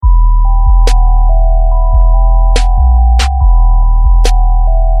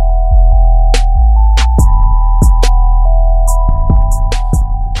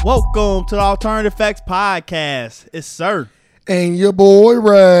Welcome to the Alternative Facts Podcast. It's Sir. And your boy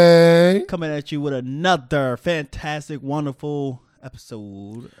Ray. Coming at you with another fantastic, wonderful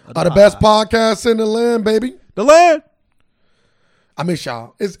episode. Of the best podcast in the land, baby. The land. I miss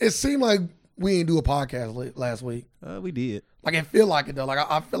y'all. It seemed like we didn't do a podcast last week. We did. Like, it feel like it, though. Like,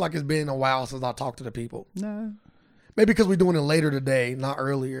 I feel like it's been a while since I talked to the people. Nah. Maybe because we're doing it later today, not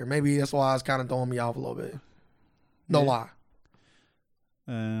earlier. Maybe that's why it's kind of throwing me off a little bit. No lie.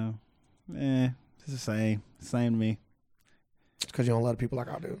 It's the same. Same to me. Because you don't love people like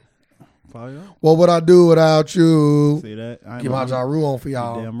I do. Probably not. What would I do without you? See that? Get my Ja Rule on for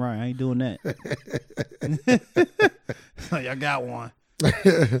y'all. Damn right. I ain't doing that. Y'all got one.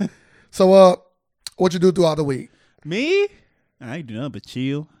 So, what you do throughout the week? Me? I ain't do nothing but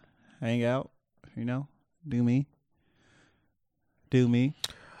chill, hang out, do me.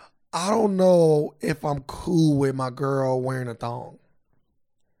 I don't know if I'm cool with my girl wearing a thong.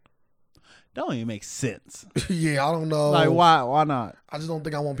 Don't even make sense. Yeah, I don't know. Like, why not? I just don't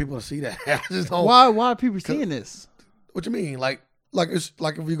think I want people to see that. I just don't. Why are people seeing this? What you mean? Like it's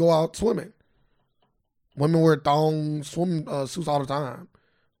like if we go out swimming, women wear thong swim suits all the time.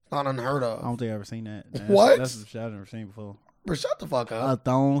 It's not unheard of. I don't think I've ever seen that. What? That's a shit I've never seen before. But shut the fuck up. A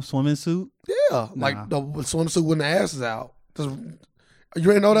thong swimming suit? Yeah, like the swimsuit when the ass is out.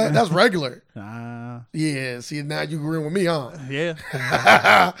 You ain't know that? That's regular. Nah. Yeah, see, now you agreeing with me, huh? Yeah.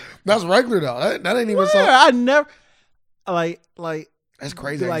 That's regular, though. That ain't even so. I never, like. That's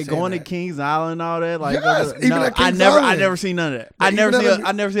crazy. Like going to Kings Island and all that. Like, yes, even at Kings I Island. never seen none of that. Yeah,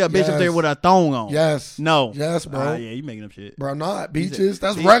 I never see a bitch up there with a thong on. Yes. No. Yes, bro. Yeah, you making up shit. Bro, I'm not. Beaches,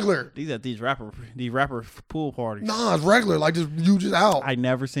 that's regular. These at these rapper pool parties. Nah, it's regular. Like, you just out. I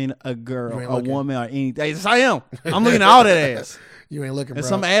never seen a girl, a looking. woman, or anything. Yes, I am. I'm looking at all that ass. You ain't looking, and bro.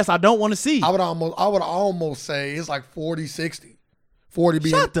 some ass I don't want to see. I would almost say it's like 40, 60. 40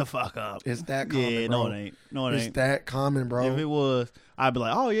 being. Shut the fuck up. It's that common, yeah, bro. no, it ain't. No, it ain't. It's that common, bro. If it was, I'd be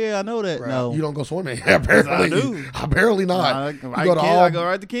like, oh, yeah, I know that. Bro, no. you don't go swimming. Apparently. I do. Apparently not. I go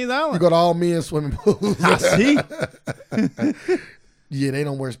right to Kings Island. You go to all men's swimming pools. I see. Yeah, they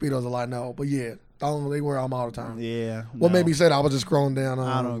don't wear Speedos a lot, no. But yeah, they wear them all the time. Yeah. What made me say that? I was just scrolling down.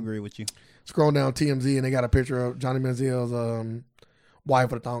 I don't agree with you. Scrolling down TMZ, and they got a picture of Johnny Manziel's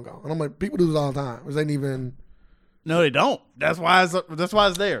wife with a thong on. And I'm like, people do this all the time. It ain't even. No, they don't. That's why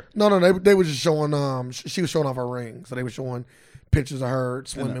it's there. No. They were just showing. She was showing off her ring, so they were showing pictures of her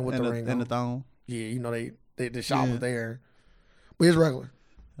swimming with the ring and on. the thong. Yeah, the shot was there, but it's regular.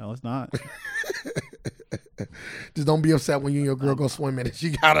 No, it's not. Just don't be upset when you and your girl go swimming and she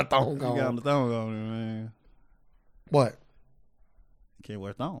got a thong on. You got the thong on, man. What? You can't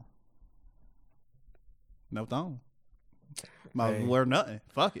wear a thong. No thong. Might wear nothing.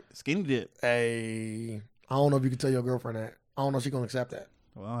 Fuck it. Skinny dip. Hey, I don't know if you can tell your girlfriend that. I don't know if she's gonna accept that.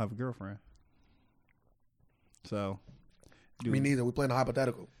 Well, I don't have a girlfriend. So. Me neither. We're playing a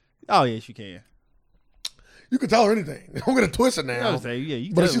hypothetical. Oh, yes, you can. You can tell her anything. Don't get it twisted now.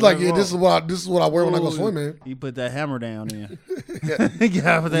 You but if she's like, yeah, this is what I wear when I go swimming. You put that hammer down then.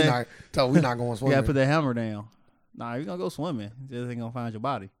 We're not going swimming. You gotta put that hammer down. Nah, you're gonna go swimming. Just ain't gonna find your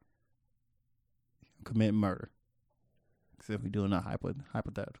body. Commit murder. Except we're doing a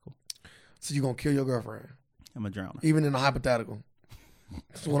hypothetical. So you're gonna kill your girlfriend? I'm a drowner. Even in a hypothetical.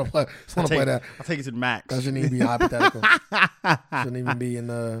 Just want to play that. I'll take it to the max. That shouldn't even be hypothetical. Shouldn't even be in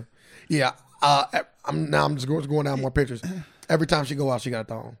the. Yeah. I'm just going down more pictures. Every time she go out, she got a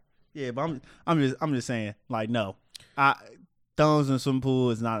thong. Yeah, but I'm just saying, like, no, thongs in a swimming pool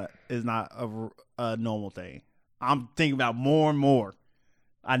is not a normal thing. I'm thinking about more and more.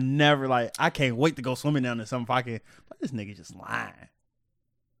 I can't wait to go swimming down there. Something if I can. But this nigga just lying.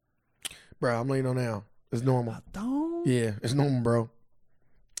 Bro, I'm letting you know now. It's normal. A thong? Yeah, it's normal, bro.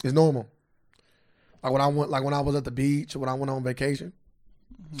 It's normal. Like when I was at the beach, when I went on vacation,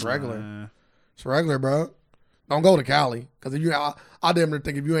 it's regular. It's regular, bro. Don't go to Cali. Because I damn near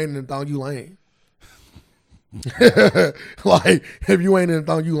think if you ain't in the thong, you lame. Like, if you ain't in the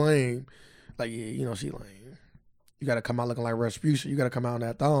thong, you lame. Like, yeah, she lame. You got to come out looking like Rasputia. You got to come out in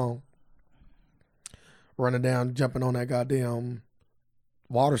that thong. Running down, jumping on that goddamn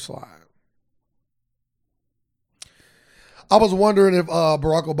water slide. I was wondering if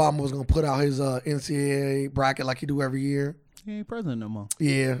Barack Obama was going to put out his NCAA bracket like he do every year. He ain't president no more.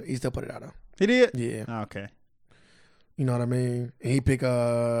 Yeah, he still put it out, though. He did? Yeah. Oh, okay. You know what I mean? And he picked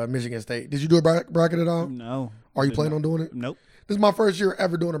Michigan State. Did you do a bracket at all? No. Are you planning on doing it? Nope. This is my first year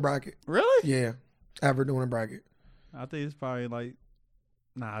ever doing a bracket. Really? Yeah. Ever doing a bracket. I think it's probably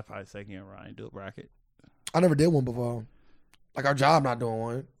probably second year I ain't do a bracket. I never did one before. Like our job not doing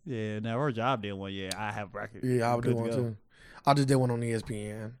one. Yeah, now our job did one. Yeah, I have a bracket. Yeah, I would do one too. I just did one on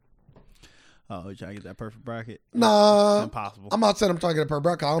ESPN. Oh, you trying to get that perfect bracket? Nah, it's impossible. I'm not saying I'm trying to get a perfect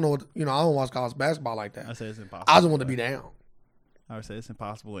bracket. I don't know what I don't watch college basketball like that. I say it's impossible. I just want to be down. I would say it's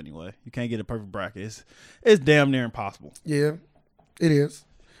impossible anyway. You can't get a perfect bracket. It's damn near impossible. Yeah, it is.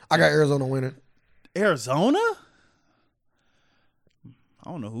 I got Arizona winning. Arizona? I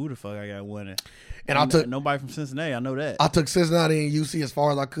don't know who the fuck I got winning. And I took nobody from Cincinnati. I know that. I took Cincinnati and UC as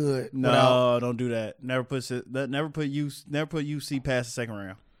far as I could. No, don't do that. Never put UC past the second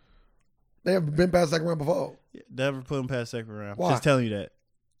round. They have been past the second round before. Never put them past the second round. Why? Just telling you that.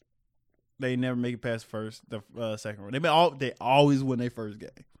 They never make it past the second round. They always win their first game.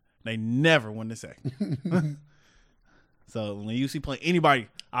 They never win the second. So when UC play anybody,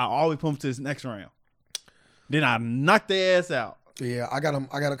 I always put them to this next round. Then I knock their ass out. Yeah, I got them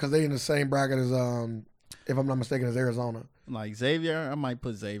because they in the same bracket as if I'm not mistaken, as Arizona. Like Xavier, I might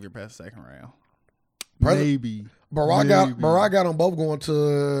put Xavier past the second round. Maybe. But I got them both going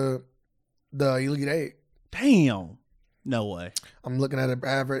to the Elite Eight. Damn. No way. I'm looking at it.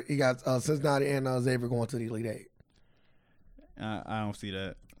 Average. He got Cincinnati and Xavier going to the Elite Eight. I don't see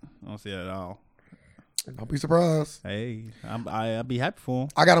that. I don't see that at all. Don't be surprised. Hey, I'd be happy for him.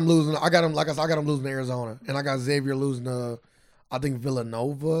 I got him losing. I got him losing to Arizona, and I got Xavier losing to, I think,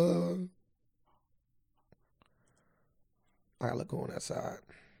 Villanova. I gotta look on that side.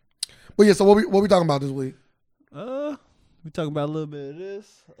 But yeah, so what we talking about this week? We talking about a little bit of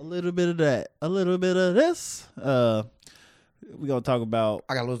this, a little bit of that, a little bit of this. We gonna talk about.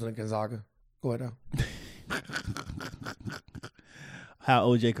 I got losing to Gonzaga. Go ahead now. How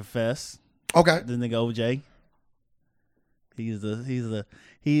OJ confessed. Okay. The nigga OJ. He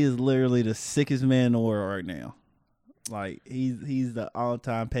is literally the sickest man in the world right now. Like he's the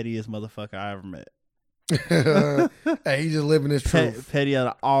all-time pettiest motherfucker I ever met. Hey, he's just living his truth. Petty at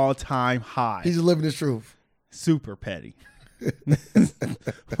an all-time high. He's just living his truth. Super petty.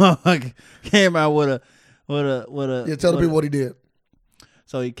 Came out with a. Yeah, tell the people what he did.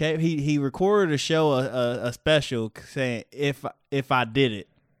 So he recorded a show, a special saying if I did it.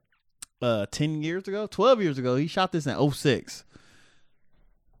 10 years ago, 12 years ago, he shot this in 2006.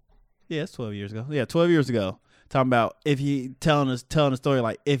 Yeah, it's 12 years ago. Yeah, 12 years ago. Talking about if he telling the story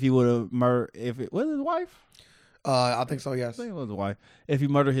like if he would have murdered, if it was his wife. I think so. Yes, I think it was his wife. If he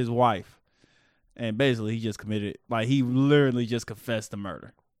murdered his wife, and basically he just committed, like he literally just confessed to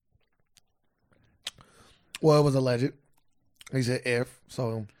murder. Well, it was alleged. He said if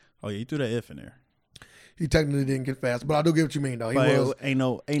so. Oh yeah, you threw that if in there. He technically didn't confess, but I do get what you mean though. He was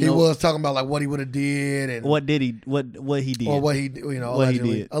was talking about like what he would have did and what he did or what he allegedly,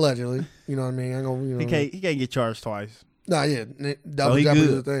 he did. Allegedly, you know what I mean. I gonna, he can't get charged twice. Nah, yeah, double jeopardy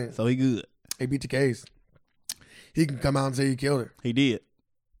is the thing. So he good. He beat the case. He can come out and say he killed her. He did.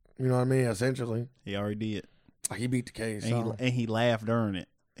 You know what I mean? Essentially, he already did. Like he beat the case, and he laughed during it.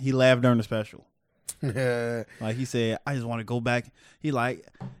 He laughed during the special. Like he said, I just want to go back. He's like,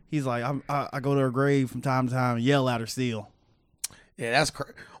 I go to her grave from time to time and yell at her still. Yeah, that's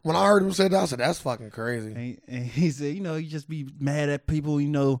crazy. When I heard him say that, I said that's fucking crazy. And he said, you just be mad at people.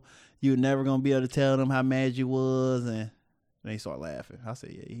 You're never gonna be able to tell them how mad you was, and they start laughing. I said,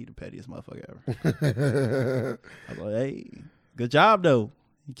 yeah, he the pettiest motherfucker ever. I was like, hey, good job though.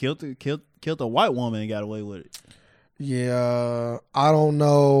 He killed a white woman and got away with it. Yeah, I don't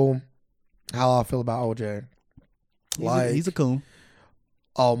know how I feel about OJ. He's a coon.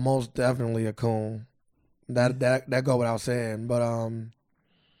 Oh, most definitely a coon. That go without saying. But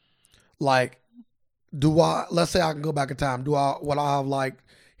like, let's say I can go back in time. Would I have liked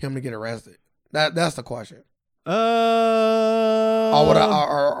him to get arrested? That's the question. Or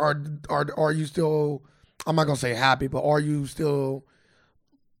are you still? I'm not gonna say happy, but are you still?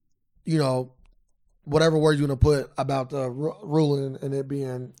 Whatever word you're gonna put about the ruling and it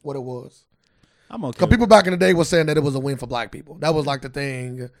being what it was. I'm okay. Because people back in the day were saying that it was a win for black people. That was like the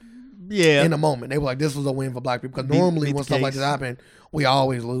thing. Yeah. In the moment, they were like, "This was a win for black people." Because normally when stuff like this happen, we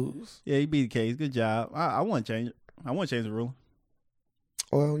always lose. Yeah, he beat the case. Good job. I want to change it. I want to change the rule.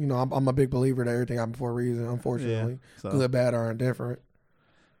 Well, I'm a big believer that everything happened for a reason. Unfortunately, good, bad, or indifferent.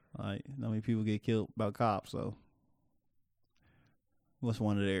 Like, not many people get killed by cops. So, what's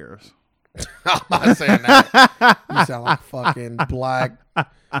one of theirs? I'm not saying that. You sound like fucking black.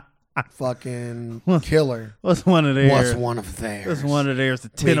 Fucking killer. What's one of theirs? What's one of theirs? What's one of theirs? The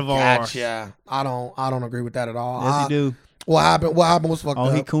 10 of ours. Yeah, I don't agree with that at all. Yes, you do. What happened was fucked up.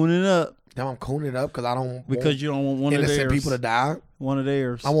 Oh, he cooning up. Damn, I'm cooning it up because you don't want one of theirs. Innocent people to die. One of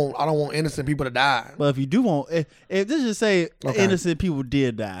theirs. I don't want innocent people to die. But if you do want, if this just say innocent people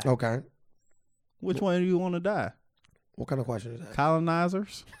did die. Okay. Which one do you want to die? What kind of question is that?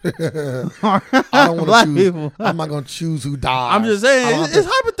 Colonizers? I don't want Black to choose. people. I'm not going to choose who dies. I'm just saying, it's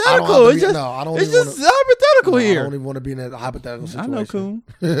hypothetical. I don't It's even just hypothetical wanna, here. I don't even want to be in that hypothetical situation. I know, Coon.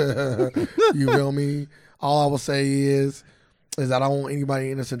 You feel me? All I will say is that I don't want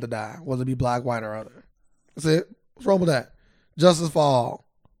anybody innocent to die, whether it be black, white, or other. That's it. What's wrong with that? Justice for all.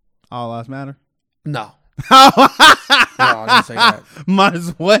 All lives matter? No. No, I didn't say that. Might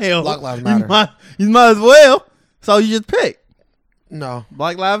as well. Black lives matter. You might as well. So you just pick. No.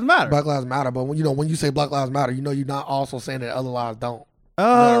 Black lives matter. Black lives matter, but when you say black lives matter, you're not also saying that other lives don't.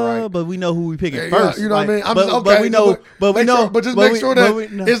 Right. But we know who we picking first. You know what I mean? But we know. But just make sure that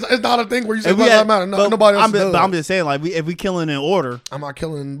it's not a thing where you say black lives matter. No, nobody else does. But I'm just saying, like, if we killing in order, I'm not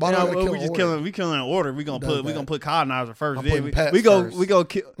killing. We killing in order. We gonna put colonizer first. Then we go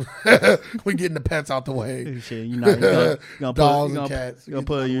kill. We getting the pets out the way. Shit, you gonna dogs and cats. You gonna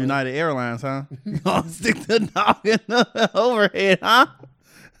put United Airlines, huh? You gonna stick the dog in the overhead, huh?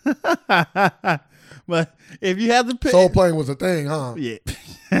 But if you have to pick, soul plane was a thing, huh? Yeah.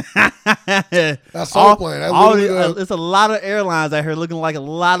 That's soul plane. That's it's a lot of airlines out here looking like a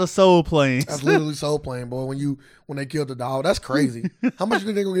lot of soul planes. That's literally soul plane, boy. When they killed the dog, that's crazy. How much do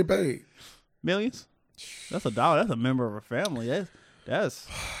you think they gonna get paid? Millions. That's a dog. That's a member of a family. That's.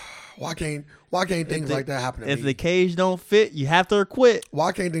 Why can't things like that happen to me? If the cage don't fit, you have to quit.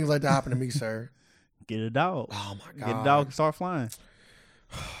 Why can't things like that happen to me, sir? Get a dog. Oh my god. Get a dog and start flying.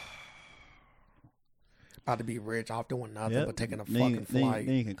 About to be rich off doing nothing but taking a fucking flight.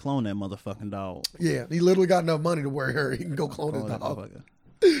 Then you can clone that motherfucking dog. Yeah, he literally got enough money to where he can go clone his dog.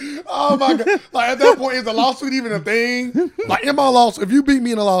 Oh my god! Like at that point, is the lawsuit even a thing? Like in my lawsuit, if you beat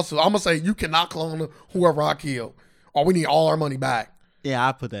me in a lawsuit, I'm gonna say you cannot clone whoever I kill, or we need all our money back. Yeah,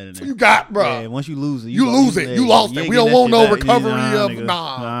 I put that in there. You got, bro. Yeah, once you lose it, you lose it. You lost it. We don't want no recovery of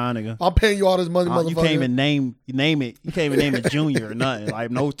nah, nigga. I'm paying you all this money, motherfucker. You can't even name it. You can't even name it Junior or nothing. Like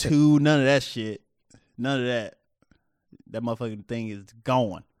no two, none of that shit. None of that. That motherfucking thing is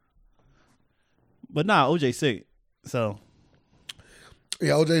gone. But nah, OJ sick. So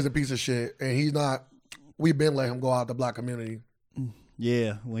yeah, OJ's a piece of shit, and he's not. We've been letting him go out the black community.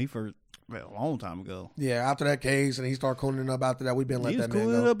 Yeah, when he first. A long time ago. Yeah, after that case, and he started cooling up after that. We've been letting that man go. He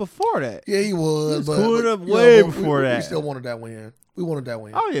was cooling up before that. Yeah, he was. Cooling up way before that. We still wanted that win. We wanted that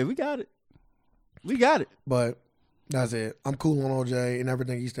win. Oh, yeah, we got it. We got it. But that's it. I'm cool on OJ and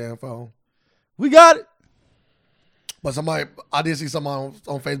everything he stands for. We got it. But I did see someone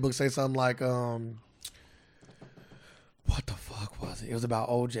on Facebook say something like, what the fuck was it? It was about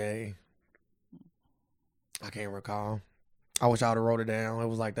OJ. I can't recall. I wish I would have wrote it down. It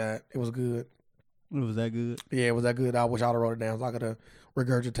was like that. It was good. It was that good? Yeah, it was that good. I wish I would have wrote it down so I could have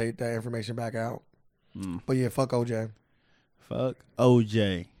regurgitate that information back out. But yeah, fuck OJ. Fuck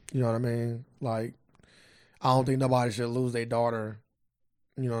OJ. You know what I mean? Like, I don't think nobody should lose their daughter.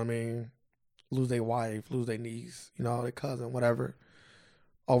 You know what I mean? Lose their wife, lose their niece, you know, their cousin, whatever.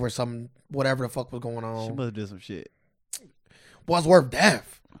 Over whatever the fuck was going on. She must have did some shit. What's worth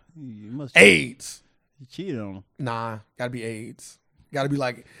death? AIDS. You cheated on him. Nah, gotta be AIDS. Gotta be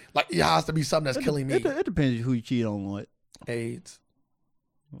like it has to be something that's killing me. It depends who you cheat on. What? AIDS.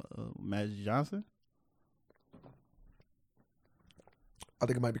 Magic Johnson. I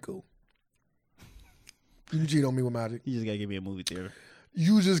think it might be cool. You cheat on me with Magic. You just gotta give me a movie theater.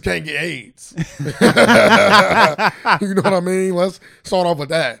 You just can't get AIDS. You know what I mean? Let's start off with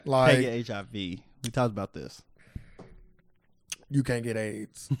that. Like, can't get HIV. We talked about this. You can't get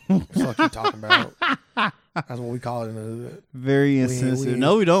AIDS. What the fuck you talking about? That's what we call it in the hood. Very insensitive.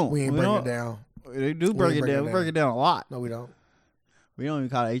 No, we don't. We ain't breaking it down. They do break it down. We break it down a lot. No, we don't. We don't even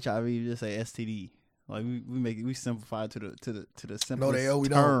call it HIV. We just say STD. Like we simplify it to the simplest no, we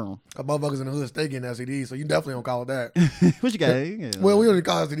term. Don't. Cause motherfuckers in the hood stay getting STD, so you definitely don't call it that. What you got? Well, we don't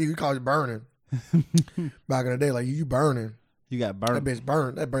call it STD. We call it burning. Back in the day, like you burning. You got burned. That bitch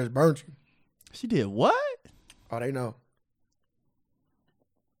burned. That bitch burnt you. She did what? Oh, they know.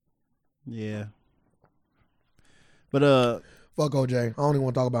 Yeah. But fuck OJ. I don't even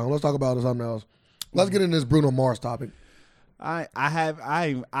want to talk about him. Let's talk about something else. Let's get into this Bruno Mars topic. I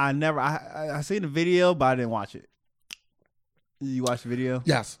seen the video, but I didn't watch it. Did you watch the video?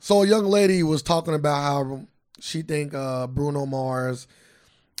 Yes. So a young lady was talking about how she think Bruno Mars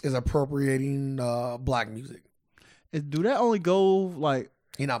is appropriating black music. Do that only go like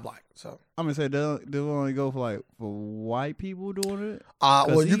he not black? So I'm gonna say do only go for white people doing it.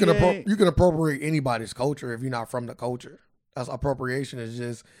 Well, you can appropriate anybody's culture if you're not from the culture. That's appropriation is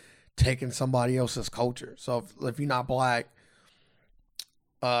just taking somebody else's culture. So if you're not black.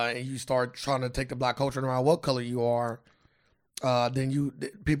 And you start trying to take the black culture no matter what color you are, then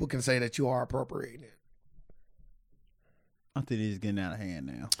people can say that you are appropriating it. I think he's getting out of hand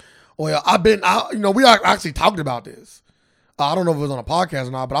now. Well, we actually talked about this. I don't know if it was on a podcast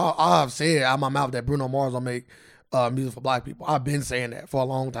or not, but I've said out of my mouth that Bruno Mars don't make music for black people. I've been saying that for a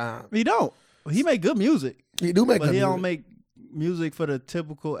long time. He don't. He make good music. He do make good music. But he don't make music for the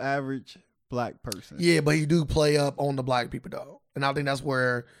typical average black person. Yeah, but he do play up on the black people though. And I think that's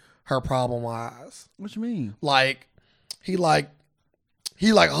where her problem lies. What you mean? Like, he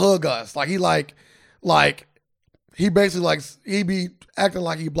hug us. He basically he be acting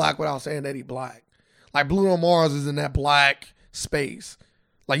like he black without saying that he black. Like Bruno Mars is in that black space.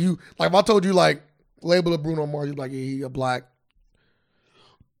 If I told you label of Bruno Mars, you'd be like, yeah, he a black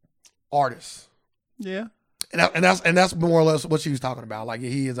artist. Yeah. And that's more or less what she was talking about. Like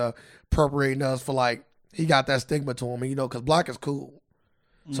he is appropriating us for he got that stigma to him, and because black is cool.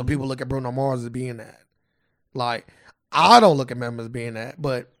 Mm-hmm. So people look at Bruno Mars as being that. I don't look at him as being that,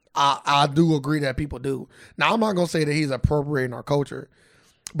 but I do agree that people do. Now, I'm not going to say that he's appropriating our culture,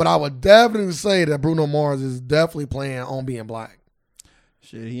 but I would definitely say that Bruno Mars is definitely playing on being black.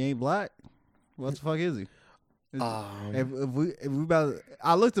 Shit, he ain't black. What the fuck is he? If we about,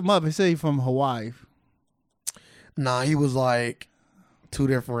 I looked him up. He said he's from Hawaii. Nah, he was two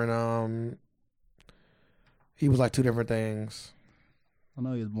different. He was two different things. I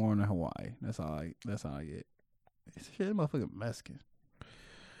know he was born in Hawaii. That's all I get. Shit, motherfucking Mexican.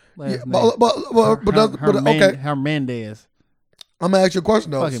 Yeah, okay. Hernandez. I'm gonna ask you a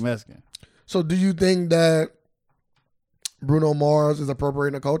question though. Fucking Mexican. So, do you think that Bruno Mars is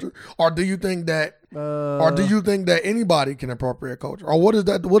appropriating a culture, or do you think that, anybody can appropriate culture, or what does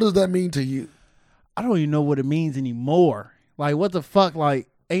that mean to you? I don't even know what it means anymore. What the fuck? I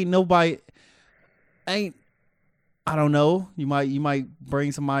don't know. You might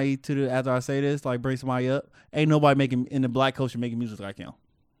bring somebody after I say this, bring somebody up. Ain't nobody making in the black culture making music like him.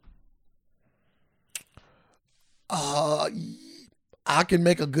 I can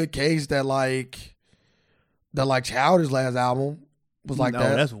make a good case that Childish last album was that.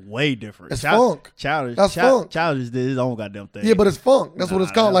 That's way different. It's funk. Funk. Childish did his own goddamn thing. Yeah, but it's funk. That's what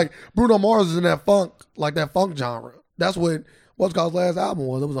it's called. Bruno Mars is in that funk, that funk genre. That's what's called last album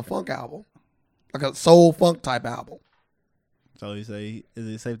was. It was a funk album, a soul funk type album. So is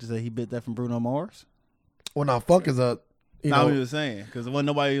it safe to say he bit that from Bruno Mars? Well, no, funk is a. Not what he was saying, because there wasn't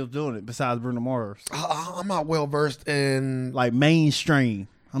nobody else doing it besides Bruno Mars. I'm not well versed in mainstream.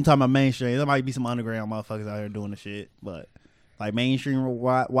 I'm talking about mainstream. There might be some underground motherfuckers out here doing the shit, but mainstream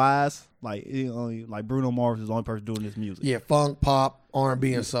wise, Bruno Mars is the only person doing this music. Yeah, funk, pop,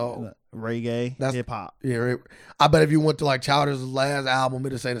 R&B, and soul, reggae, hip hop. Yeah, I bet if you went to Childish's last album,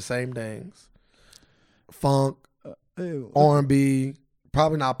 it'd say the same things. Funk, R&B,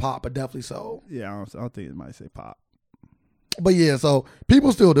 probably not pop, but definitely soul. Yeah, I don't think it might say pop. But yeah, so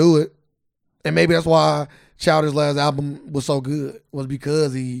people still do it. And maybe that's why Childish's last album was so good, was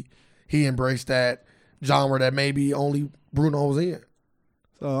because he embraced that genre that maybe only Bruno was in.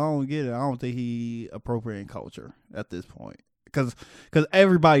 So I don't get it. I don't think he appropriating culture at this point. Because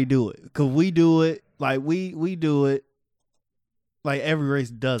everybody do it. Because we do it. We do it. Every race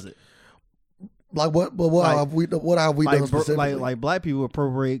does it. What have we done specifically? Black people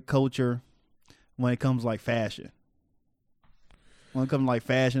appropriate culture when it comes fashion. When it comes to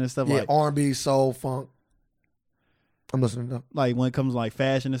fashion and stuff, R&B, soul, funk. I'm listening to. When it comes to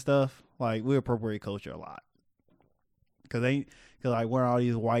fashion and stuff, we appropriate culture a lot. Cause wearing all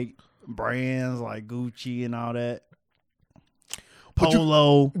these white brands like Gucci and all that.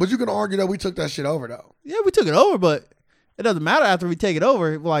 Polo. But you can argue that we took that shit over though. Yeah, we took it over, but it doesn't matter after we take it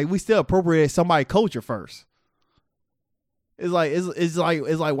over. We still appropriate somebody's culture first. It's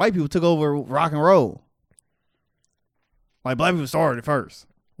like white people took over rock and roll. Black people started it first.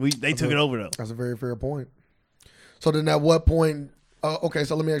 They took it over though. That's a very fair point. So then, at what point? Okay,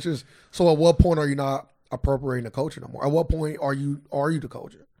 so let me ask you this: so at what point are you not appropriating the culture no more? At what point are you the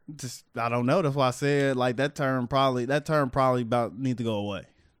culture? Just I don't know. That's why I said that term probably about need to go away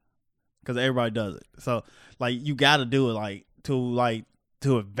because everybody does it. So you got to do it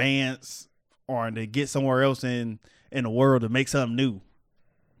to advance or to get somewhere else in the world to make something new,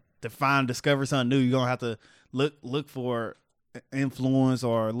 to discover something new. You're gonna have to look for influence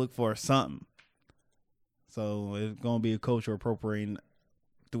or look for something. So it's gonna be a culture appropriating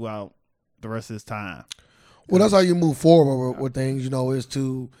throughout the rest of this time. Well, that's how you move forward with things, is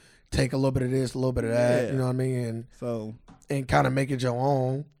to take a little bit of this, a little bit of that, you know what I mean? And kind of make it your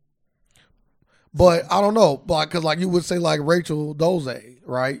own. But I don't know, because you would say Rachel Dolezal,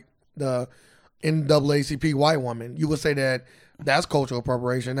 right? The NAACP white woman. You would say that's cultural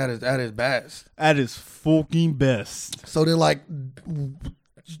appropriation. That is best. That is fucking best. So then,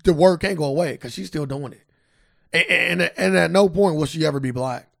 the word can't go away because she's still doing it. And at no point will she ever be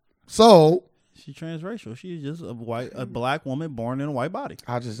black. So she's transracial. She's just a black woman born in a white body.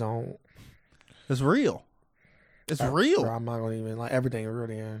 I just don't. It's real. It's real. Bro, I'm not gonna even like everything is real.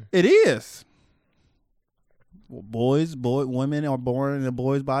 Then it is. Women are born in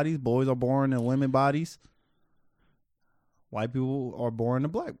boys' bodies. Boys are born in women's bodies. White people are born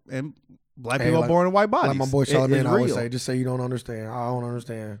in black people are born in white bodies. Like my boy Charlamagne always say, just say you don't understand. I don't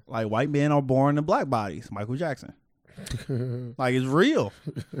understand. Like white men are born in black bodies. Michael Jackson. Like it's real.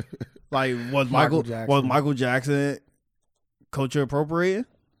 Like was Michael Jackson culture appropriated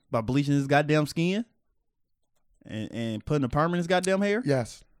by bleaching his goddamn skin and putting a perm in his goddamn hair?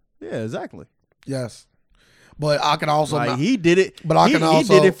 Yes. Yeah, exactly. Yes. But I can also he did it. But he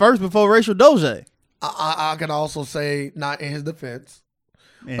did it first before racial doje. I can also say, not in his defense,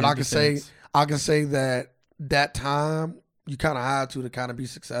 but I can say that time you kind of had to kind of be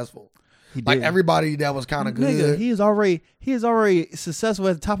successful. Like everybody that was kind of good. Nigga, he is already successful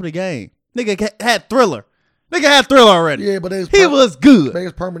at the top of the game. Nigga had Thriller. Nigga had Thriller already. Yeah, but he was good.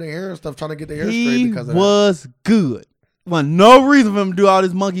 His permanent hair and stuff, trying to get the hair straight because of that. He was good. Well, no reason for him to do all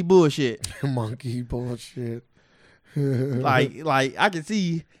this monkey bullshit. Monkey bullshit. like I can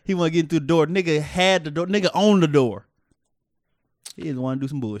see he want to get through the door. Nigga had the door. Nigga owned the door. He just want to do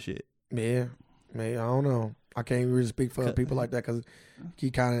some bullshit. Yeah, man. I don't know. I can't really speak for people like that because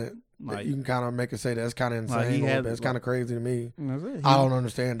he kind of. You can kind of make it say that's kind of insane. It's kind of crazy to me. I don't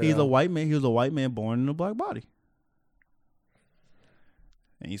understand that. He's a white man. He was a white man born in a black body,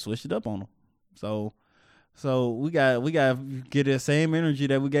 and he switched it up on him. So we got to get the same energy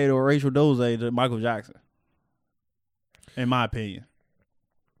that we gave to Rachel Doze to Michael Jackson. In my opinion.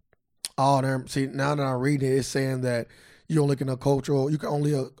 Oh, see, now that I read it, it's saying that you only can cultural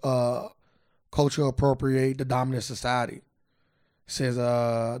appropriate the dominant society. It says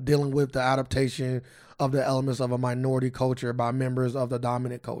dealing with the adaptation of the elements of a minority culture by members of the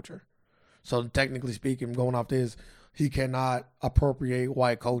dominant culture. So technically speaking, going off this, he cannot appropriate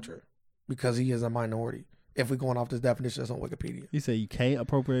white culture because he is a minority. If we're going off this definition that's on Wikipedia. You say you can't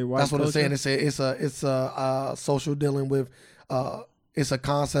appropriate white culture? That's what it's saying. It's a social dealing with it's a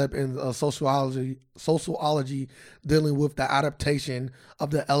concept in sociology dealing with the adaptation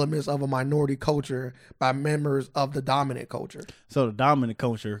of the elements of a minority culture by members of the dominant culture. So the dominant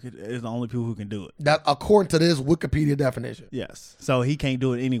culture is the only people who can do it. That according to this Wikipedia definition. Yes. So he can't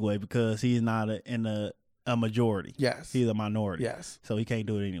do it anyway because he's not in a majority. Yes. He's a minority. Yes. So he can't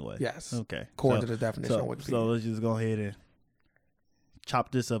do it anyway. Yes. Okay. According to the definition on Wikipedia. So let's just go ahead and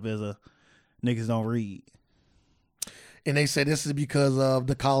chop this up as a niggas don't read. And they say this is because of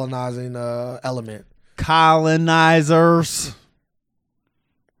the colonizing element. Colonizers.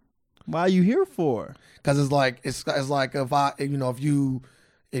 Why are you here for? Because it's like if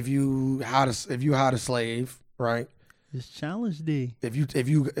you had a slave, right? It's challenge D.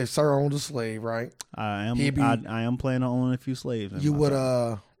 If Sir owned a slave, right? I am planning on owning a few slaves. You would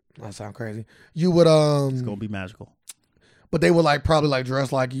that sound crazy. You would it's gonna be magical. But they would probably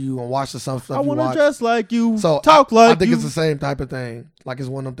dress like you and watch the stuff. I want to dress like you. So talk like you. I think it's the same type of thing. Like it's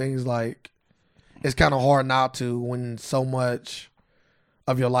one of them things. Like it's kind of hard not to when so much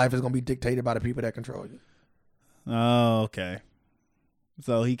of your life is gonna be dictated by the people that control you. Oh, okay.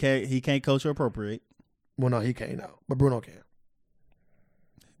 So he can't culture appropriate. Well, no, he can't. No, but Bruno can.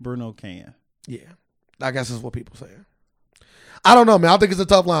 Bruno can. Yeah, I guess that's what people say. I don't know, man. I think it's a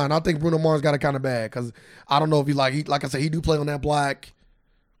tough line. I think Bruno Mars got it kind of bad because I don't know if like I said, he do play on that black.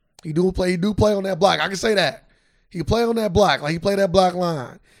 He do play on that black. I can say that. He play on that black. Like he play that black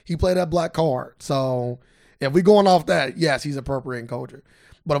line. He play that black card. So if we going off that, yes, he's appropriating culture.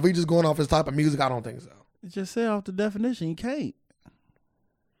 But if we just going off his type of music, I don't think so. It just said off the definition, you can't.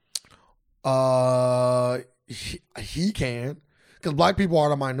 He can because black people are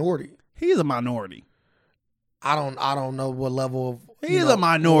the minority. He's a minority. I don't know what level of he's a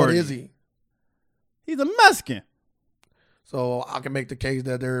minority. What is he? He's a Mexican. So I can make the case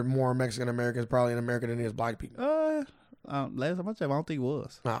that there are more Mexican Americans probably in America than there is black people. Last time I checked, I don't think it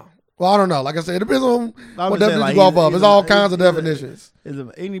was. No. Well, I don't know. Like I said, it depends on what definition you go off of. It's all kinds of definitions.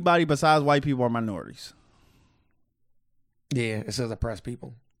 Anybody besides white people are minorities. Yeah, it says oppressed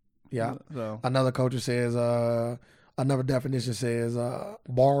people. Yeah. So. Another culture says, another definition says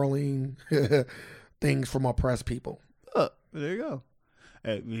borrowing things from oppressed people. There you go.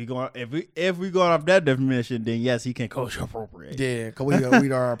 If we go off that definition, then yes, he can culture appropriate. Yeah, because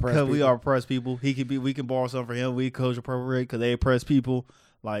we are oppressed. Because we are oppressed people. We can borrow something for him. We culture appropriate because they oppress people.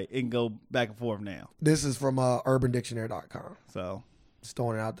 Like it can go back and forth now. This is from UrbanDictionary.com. So just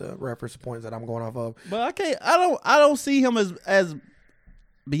throwing out the reference points that I'm going off of. But I don't see him as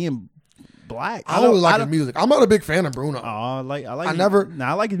being black. I don't really like his music. I'm not a big fan of Bruno. Oh, I like I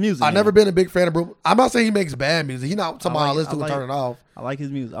like his music. I've never been a big fan of Bruno. I'm not saying he makes bad music. He's not somebody I listen to and turn it off. I like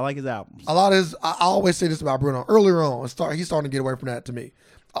his music. I like his albums. A lot of his, I always say this about Bruno. Earlier on, he's starting to get away from that to me.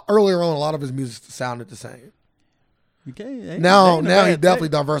 Earlier on, a lot of his music sounded the same. Okay. Now he's definitely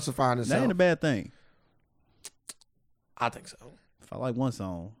diversifying himself. That ain't a bad thing. I think so. If I like one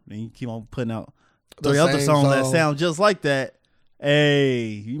song, then you keep on putting out 3 other songs that sound just like that. Hey,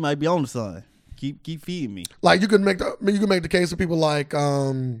 you might be on to something. Keep feeding me. Like you can make the case of people like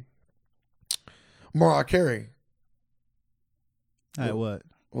Mariah Carey. Hey, what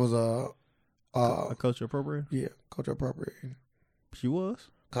was a culture appropriate? Yeah, culture appropriate. She was.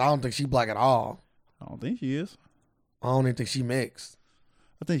 Cause I don't think she black at all. I don't think she is. I don't even think she mixed.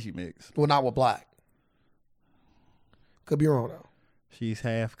 I think she mixed. Well, not with black. Could be wrong though. She's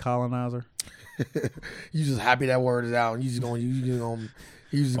half colonizer. You just happy that word is out, and you just gonna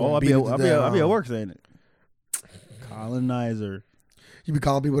I'll be at work saying it. Colonizer. You be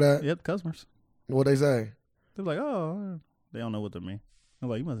calling people that? Yep, customers. What they say? They're like, oh, they don't know what that mean. I'm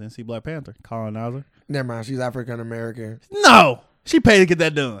like, you must didn't see Black Panther. Colonizer. Never mind. She's African American. No, she paid to get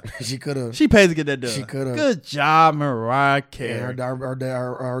that done. She could have. She paid to get that done. She could have. Good job, Mariah Carey. Yeah,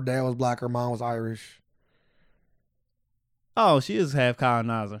 her dad was black. Her mom was Irish. Oh, she is half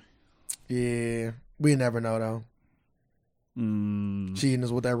colonizer. Yeah, we never know though. Cheating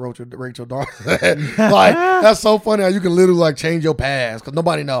is what that Rachel Dawson said. Like that's so funny how you can literally like change your past because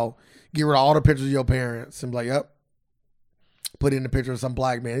nobody know. Get rid of all the pictures of your parents and be like, yep. Put in the picture of some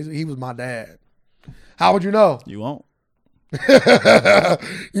black man. He was my dad. How would you know? You won't.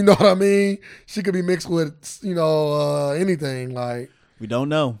 You know what I mean? She could be mixed with anything like. We don't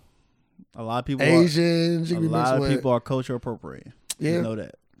know. A lot of people Asian. A lot of people are culture appropriate. Yeah, you know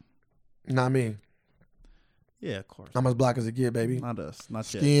that. Not me. Yeah, of course. I'm as black as it get, baby. Not us.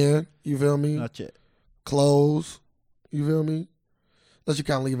 Not yet. Skin, you feel me? Not yet. Clothes, you feel me? Unless you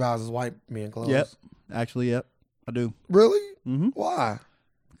count Levi's as white men clothes. Yep. Actually, yep. I do. Really? Mm-hmm. Why?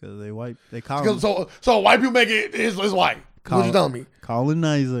 Because they white. They colonize. So white people make it is white. What you telling me?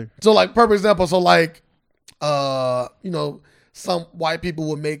 Colonizer. So like perfect example. So like, some white people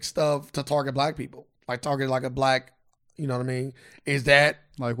would make stuff to target black people, like target like a black. You know what I mean? Is that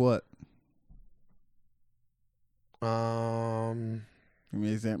like what? Give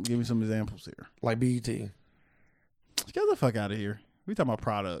me some examples here. Like BET. Get the fuck out of here. We talking about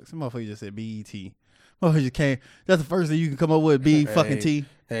products. Some motherfucker just said BET. Motherfucker just came. That's the first thing you can come up with. Fucking T.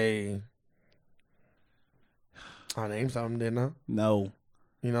 Hey. I named something, didn't I? No.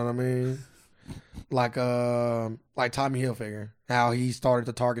 You know what I mean? Like Tommy Hilfiger, how he started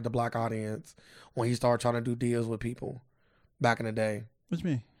to target the black audience when he started trying to do deals with people back in the day. What you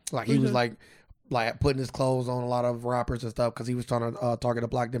mean? Like he was like putting his clothes on a lot of rappers and stuff because he was trying to target a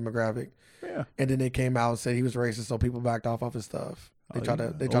black demographic. Yeah. And then they came out and said he was racist, so people backed off of his stuff. They tried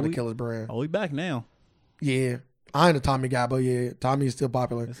to kill his brand. Oh, we back now. Yeah. I ain't a Tommy guy, but yeah, Tommy is still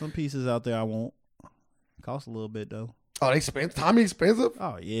popular. There's some pieces out there I want. Cost a little bit though. Oh, they expensive? Tommy expensive?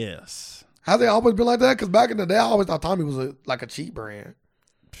 Oh yes. Has they always been like that? Because back in the day, I always thought Tommy was like a cheap brand.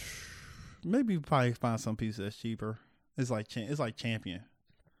 Maybe you probably find some piece that's cheaper. It's like Champion.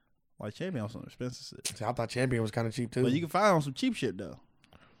 Like Champion on some expensive shit. See, I thought Champion was kind of cheap too. But you can find on some cheap shit though.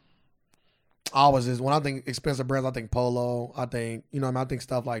 When I think expensive brands, I think Polo. I think I think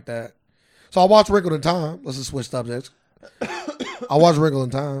stuff like that. So I watched Wrinkle in Time. Let's just switch subjects. I watched Wrinkle in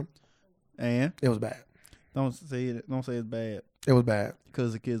Time, and it was bad. Don't say it's bad. It was bad because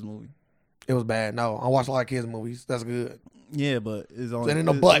it's a kids movie. It was bad. No, I watch a lot of kids movies. That's good. Yeah, but it's on. There ain't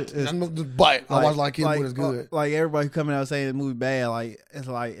no but. I watch a lot of kids movies. That's good. Like everybody coming out saying the movie bad. Like it's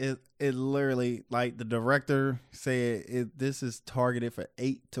like it literally like the director said this is targeted for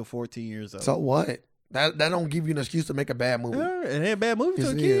 8 to 14 years old. So what? That don't give you an excuse to make a bad movie. Yeah, it ain't a bad movie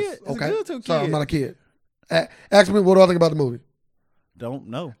to a kid. It's good to a kid. Sorry, I'm not a kid. Ask me what do I think about the movie. Don't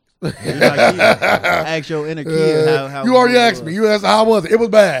know. Ask your inner kid how you already asked me. You asked how was it? It was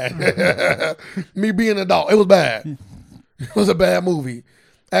bad. Me being an adult, it was bad. It was a bad movie.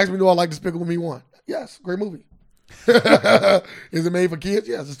 Ask me, do I like Despicable Me 1? Yes, great movie. Is it made for kids?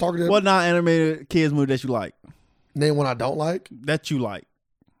 Yes, it's targeted. What non-animated kids movie that you like? Name one I don't like. That you like.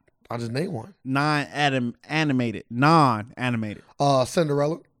 I just name one. Non-animated.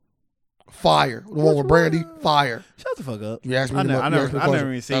 Cinderella. Fire. The one with Brandy. Fire. Shut the fuck up. You asked me. I never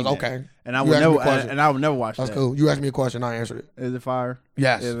even seen that. Okay. And I would never watch that. That's cool. You asked me a question. I answered it. Is it fire?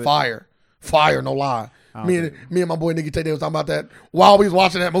 Yes. Fire. Fire. No lie. Me and my boy Nicky Tate was talking about that while we was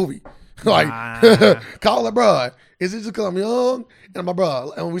watching that movie. Like, call it, bro. Is it just because I'm young? And my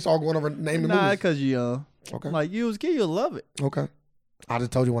bro, and we started going over naming movies. Nah, because you're young. Okay. Like, you was a kid, you'll love it. Okay. I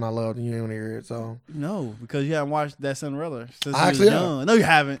just told you when I loved and you didn't want to hear it. So No, because you haven't watched that Cinderella since I you actually was have. young. No, you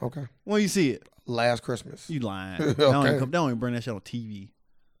haven't. Okay. When you see it, Last Christmas. you lying. Okay. They don't even bring that shit on TV.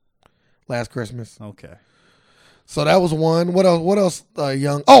 Last Christmas. Okay. So that was one. What else? What else?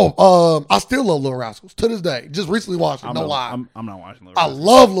 Young. Oh, I still love Little Rascals to this day. Just recently watched it. No lie. I'm not watching Little I Rascals.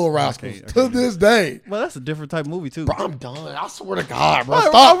 love Little Rascals I to can't. this day. Well, that's a different type of movie too. Bro, I'm done. I swear to God, bro. I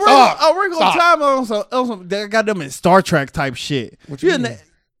Stop. wrinkle time on some. They got them in Star Trek type shit. What you mean?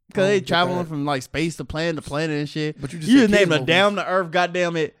 Because they get traveling that. from like space to planet and shit. But you just said named kids a down to earth,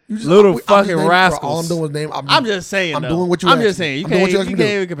 goddamn it, movies. little I'm just fucking naming- rascals. All I'm doing is name. I'm just saying. I'm though. doing what you I'm asked just me. saying. You I'm doing what you can't. asked You me to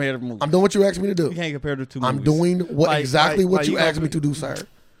can't do. even compare the movies. I'm doing what you asked me to do. You can't compare the two movies. I'm doing what exactly what you asked me to do, sir.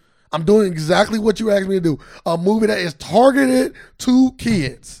 I'm doing exactly what you asked me to do. A movie that is targeted to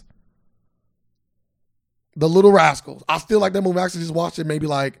kids. The Little Rascals. I still like that movie. I actually just watched it maybe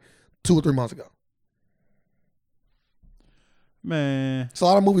like 2 or 3 months ago. Man, It's a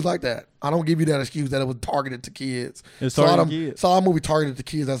lot of movies like that. I don't give you that excuse that it was targeted to kids. it's a lot targeted of to kids. It's a lot of movie targeted to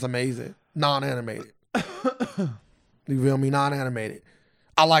kids. That's amazing. Non-animated. You feel me? Non-animated.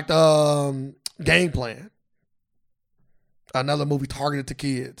 I liked Game Plan. Another movie targeted to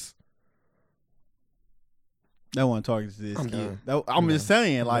kids. That one targeted to this I'm kid. done. I'm just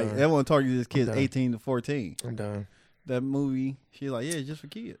saying, I'm like done. that one targeted to this kid's done. 18 to 14. I'm done. That movie, she's like, yeah, it's just for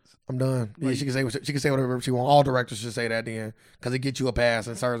kids. I'm done. Yeah, Like- she can say whatever she wants. All directors should say that then, because it gets you a pass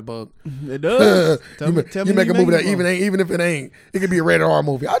in Sarah's book. It does. you make a movie that even if it ain't, it could be a rated R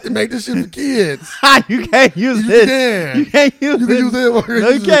movie. I just make this shit for kids. You can't use You this. can. You can't use You can use this. it. No,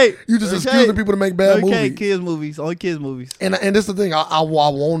 you can't. You just No, you excusing can't. people to make bad Okay, movies. kids movies, only kids movies. And this is the thing. I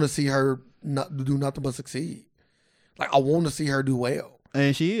want to see her not do nothing but succeed. Like I want to see her do well.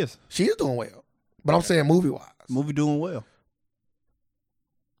 And she is. She is doing well, but I'm saying movie wise. Movie doing well.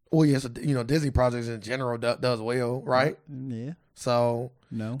 Well, yes, Disney projects in general does well, right? Yeah. So,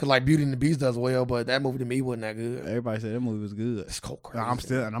 No. cause like Beauty and the Beast does well, but that movie to me wasn't that good. Everybody said that movie was good. It's so crazy.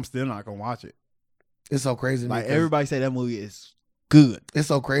 I'm still not gonna watch it. It's so crazy. To me Like 'cause everybody say that movie is good. it's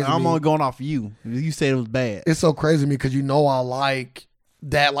so crazy. I'm to me. only going off you. You said it was bad. It's so crazy to me because I like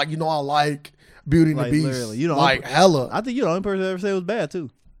that. Like I like Beauty and Like, the Beast. literally, you know, like hella. I think you're the only person that ever said it was bad too.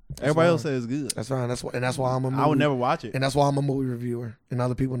 Everybody else said it was good. That's fine. That's why I'm a movie. I would never watch it. And that's why I'm a movie reviewer, and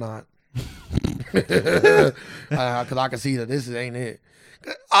other people not. Because I can see that this ain't it.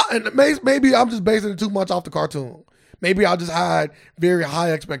 And maybe I'm just basing it too much off the cartoon. Maybe I just had very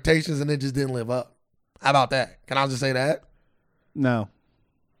high expectations and it just didn't live up. How about that? Can I just say that? No.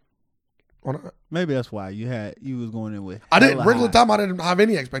 Or not? Maybe that's why you was going in with. I didn't. hella Regular high. time, I didn't have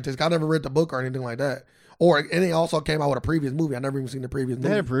any expectations. I never read the book or anything like that. Or and it also came out with a previous movie. I never even seen the previous They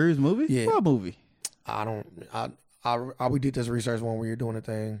had a movie. previous movie. Yeah. What movie? I don't. We did this research when we were doing a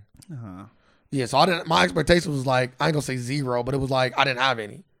thing. Uh-huh. Yeah, so I didn't. My expectation was like I ain't gonna say zero, but it was like I didn't have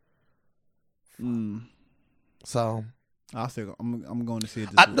any. So I'm going to see it.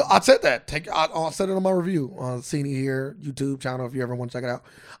 This week. I said that. I said it on my review on Seen It Here YouTube channel. If you ever want to check it out,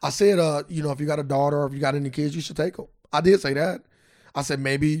 I said, if you got a daughter or if you got any kids, you should take them. I did say that. I said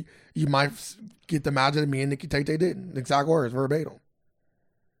maybe you might get the magic that me and Nikki Tate didn't. Exact words, verbatim.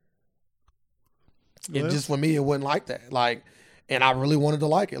 Well, Just for me, it wasn't like that. Like, and I really wanted to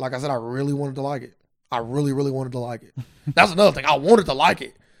like it. Like I said, I really wanted to like it. I really, really wanted to like it. That's another thing. I wanted to like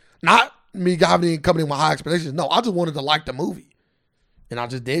it. Not me coming in with high expectations. No, I just wanted to like the movie. And I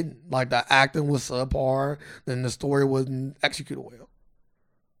just didn't. Like the acting was subpar. Then the story wasn't executed well.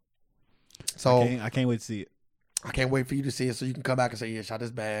 So I can't wait to see it. I can't wait for you to see it so you can come back and say, yeah, shot, this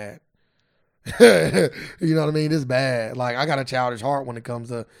bad. You know what I mean? This bad. Like I got a childish heart when it comes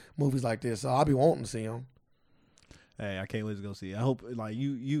to movies like this. So I'll be wanting to see them. Hey, I can't wait to go see it. I hope like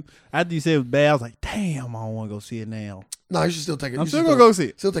you after you said it was bad, I was like, damn, I don't want to go see it now. No, you should still take it. I'm still gonna go see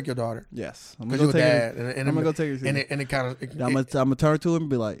it. Still take your daughter. Yes, I'm Because gonna you're a take dad. it. I'm gonna go take her. To see it. And it kind of. I'm gonna turn to him and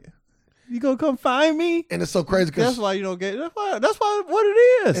be like, "You gonna come find me?" And it's so crazy because. That's why you don't get. That's why what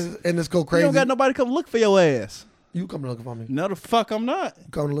it is. And it's so You crazy. don't got nobody come look for your ass. You come to look for me. No, the fuck I'm not. You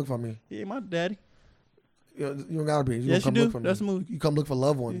come to look for me. He ain't my daddy. You don't gotta be. Yes, come you look do. for That's me. the movie. You come look for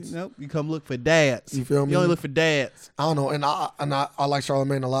loved ones. Nope, you come look for dads. You feel me? You only look for dads. I don't know, and I like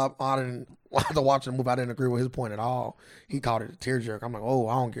Charlamagne a lot. After watching the movie, I didn't agree with his point at all. He called it a tearjerker. I'm like, oh,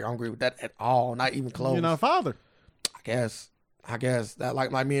 I don't care. I don't agree with that at all. Not even close. You're not a father. I guess that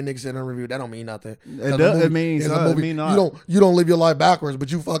like me and Nick said in a review, that don't mean nothing. It does. It means it's a something. movie. It mean not. You don't live your life backwards, but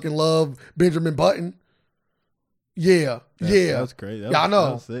you fucking love Benjamin Button. Yeah. That was crazy. Yeah, I know.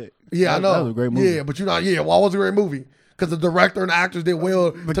 That was sick. Yeah, I know. That was a great movie. Yeah, but you're not. Yeah, well, it was a great movie. because the director and the actors did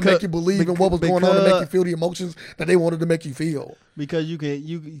well to make you believe in what was going on, to make you feel the emotions that they wanted to make you feel. Because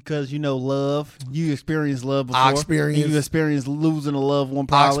because you know love, you experienced love before. I experienced. You experienced losing a loved one.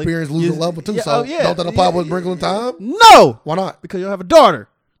 Probably. I experienced losing a loved one too. Yeah, so don't that apply with Wrinkle in Time? No. Why not? Because you have a daughter.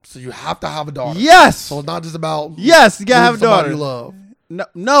 So you have to have a daughter. Yes. So it's not just about you gotta have a daughter. You love.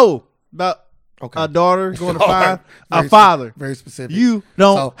 No, about a daughter going to find a father. Very specific. You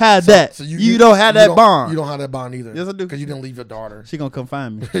don't have that. So you don't have that bond. You don't have that bond either. Yes, I do. Because you didn't leave your daughter. She gonna come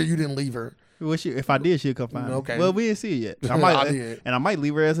find me. You didn't leave her. Well, if I did, she'll come find me. Okay. Well, we didn't see it yet. I did. And I might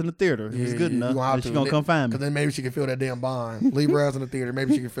leave her ass in the theater. If it's good enough. She's gonna come find me. Because then maybe she can feel that damn bond. Leave her ass in the theater.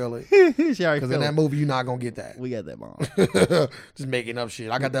 Maybe she can feel it. She already. Because in that movie, you're not gonna get that. We got that bond. Just making up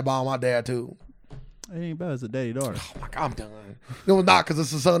shit. I got that bond with my dad too. It ain't bad. It's a daddy daughter. Oh my God, I'm done. No, it's not, because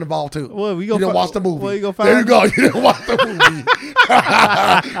it's the son involved too. Well, you didn't watch the movie. Well, you gonna find there you go. You didn't watch the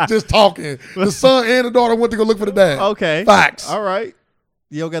movie. Just talking. The son and the daughter went to go look for the dad. Okay. Facts. All right.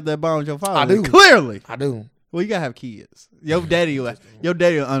 You don't got that bond with your father. I do. Clearly. I do. Well, you gotta have kids. Your daddy will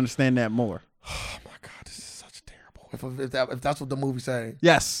understand that more. Oh my God, this is such terrible. If that's what the movie say.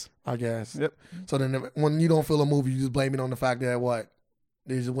 Yes. I guess. Yep. So then when you don't feel a movie, you just blame it on the fact that what?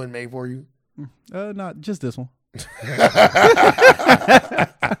 They just wasn't made for you? Not just this one.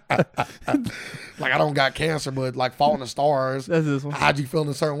 Like I don't got cancer, but like Fault in the Stars. That's this one. How'd you feel in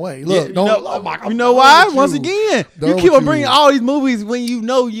a certain way? Look, you know why? Once again, you keep on bringing all these movies when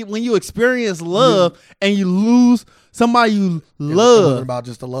when you experience love and you lose somebody you love. It wasn't about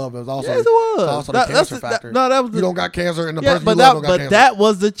just the love. It was also, yes, it was. Also the cancer factor. That was you don't got cancer, and the person you love don't got cancer. But that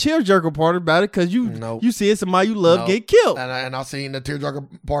was the tearjerker part about it, because you see somebody you love get killed. And I seen the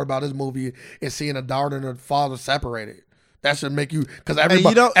tearjerker part about this movie is seeing a daughter and a father separated. That should make you, because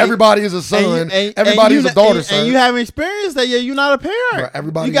everybody is a son, everybody is a daughter, son. And you haven't experienced that yet. You're not a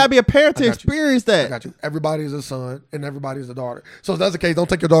parent. Bro, you gotta be a parent to experience that. I got you. Everybody is a son and everybody is a daughter. So if that's the case, don't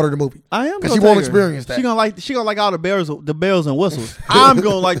take your daughter to the movie. I am, because she won't experience that. She gonna like all the bells and whistles. I'm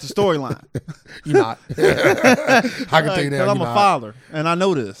gonna like the storyline. You're not. I can tell you that. Because I'm a father and I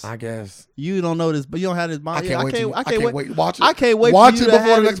know this. I guess you don't know this, but you don't have this bond. I can't wait. Watch it. I can't wait. Watch it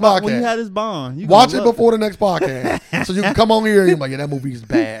before the next podcast. When you had this bond, watch it before the next podcast, so you can come on here and you're like, yeah, that movie is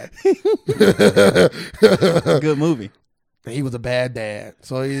bad. Good movie. He was a bad dad.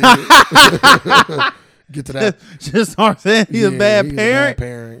 So get to that. Just start saying he's a bad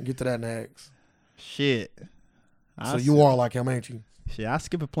parent. Get to that next. Shit. So you are like him, ain't you? Shit, I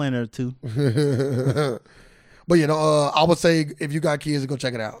skip a planet or two. But I would say if you got kids, go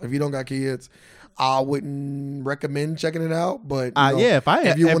check it out. If you don't got kids, I wouldn't recommend checking it out. But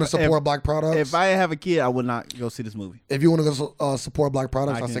if you want to support black products, if I have a kid, I would not go see this movie. If you want to go support black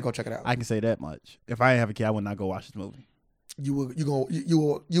products, I say go check it out. I can say that much. If I have a kid, I would not go watch this movie. You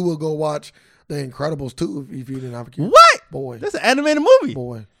will go watch The Incredibles too if you didn't have a kid. What? Boy, that's an animated movie.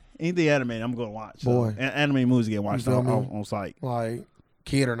 Boy, anything animated, I'm going to watch. Boy, animated movies get watched on site. Like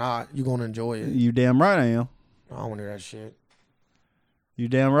kid or not, you're gonna enjoy it. You damn right I am. I don't want to hear that shit. You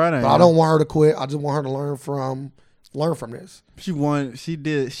damn right I am. But I don't want her to quit. I just want her to learn from this.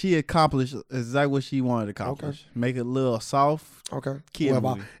 She accomplished exactly what she wanted to accomplish. Okay. Make it a little soft. Okay. Kid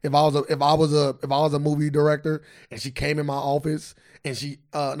movie. If I was a movie director and she came in my office and she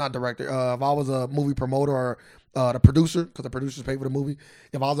not director, if I was a movie promoter or the producer, because the producers pay for the movie.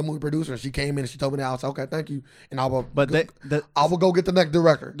 If I was a movie producer and she came in and she told me that, I was like, okay, thank you. And I will go get the next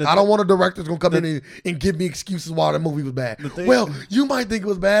director. I don't want a director that's going to come in and give me excuses why the movie was bad. You might think it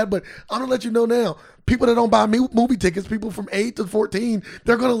was bad, but I'm going to let you know now. People that don't buy movie tickets, people from 8 to 14,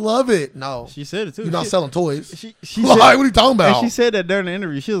 they're going to love it. No. She said it too. You're not selling toys. She said, what are you talking about? And she said that during the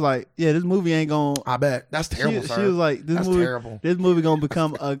interview. She was like, yeah, this movie ain't going to. I bet. That's terrible, sir. She was like, that's terrible. This movie going to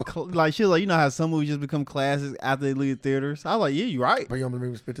become like, she was like, you know how some movies just become classics after they leave theaters? I was like, yeah, you're right. But you want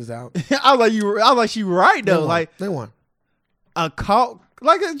me to spit this out? I was like, she right though. They won. A cult,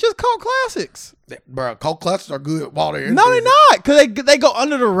 like just cult classics. Bro, cult classics are good while they're in. No, they're not, because they go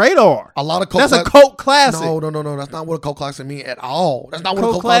under the radar. A lot of cult. That's a cult classic. No. That's not what a cult classic mean at all. That's not what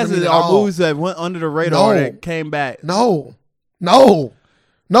cult a cult classic mean at all. Are movies that went under the radar that came back. No,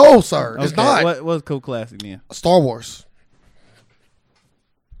 sir. Okay. It's not. What's cult classic then? Star Wars.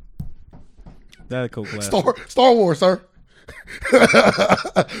 That's a cult classic. Star Wars, sir.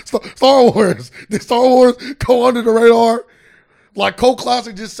 Star Wars. Did Star Wars go under the radar? Like cult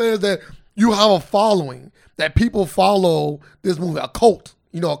classic just says that you have a following, that people follow this movie. A cult.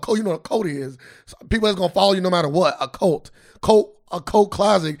 You know what a cult is. People that's gonna follow you no matter what. A cult. A cult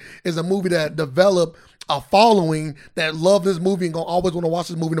classic is a movie that developed a following that love this movie and gonna always want to watch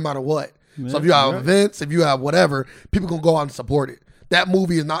this movie no matter what. Yeah, so if you have events, if you have whatever, people gonna go out and support it. That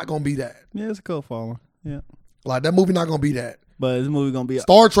movie is not gonna be that. Yeah, it's a cult following. Yeah. Like that movie not gonna be that. But this movie gonna be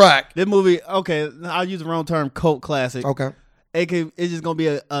Star Trek. This movie, okay, I'll use the wrong term, cult classic. Okay. It's just gonna be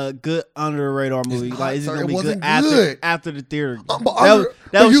a good under the radar movie. It's just gonna be good after the theater.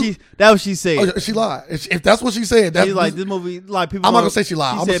 That was she said. Oh, she lied. If that's what she said, she's like this movie. Like people, I'm not gonna say she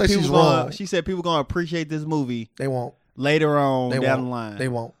lied. I'm gonna say she's wrong. She said people gonna appreciate this movie. They won't later on down the line. They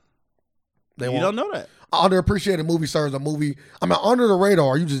won't. You don't know that. Underappreciated movie serves a movie. I mean, under the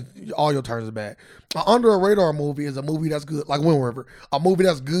radar, all your turns are bad. An under a radar movie is a movie that's good, like Wind River. A movie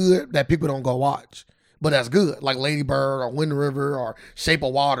that's good that people don't go watch, but that's good, like Lady Bird or Wind River or Shape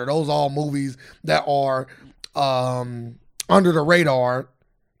of Water. Those are all movies that are under the radar,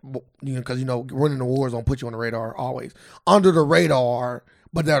 because winning the wars don't put you on the radar always. Under the radar,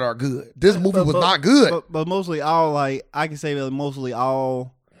 but that are good. This movie was not good. But mostly all, like, I can say that mostly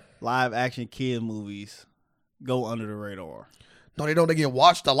all live action kid movies go under the radar. No, they don't. They get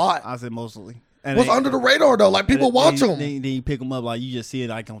watched a lot. I said mostly. And what's under the radar though? Like people watch them. Then you pick them up, like you just see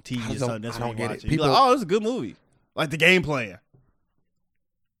it like on TV or something. That's what you watch. People, like, oh, it's a good movie. Like The Game Plan.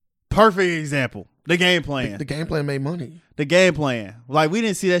 Perfect example. The Game Plan. The Game Plan made money. The Game Plan. Like we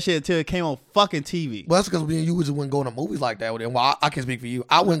didn't see that shit until it came on fucking TV. Well, that's because me and you just wouldn't go to movies like that with it. Well, I can speak for you.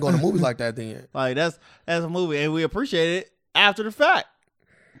 I wouldn't go to movies like that then. Like that's a movie, and we appreciate it after the fact.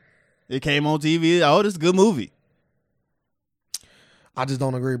 It came on TV. Oh, this is a good movie. I just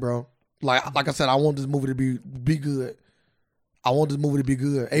don't agree, bro. Like I said, I want this movie to be good. I want this movie to be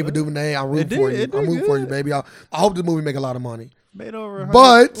good. Ava DuVernay, I'm rooting for you. I'm rooting for you, baby. I hope this movie make a lot of money. Made over,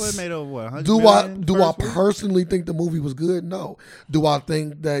 but made over what? Do I personally think the movie was good? No. Do I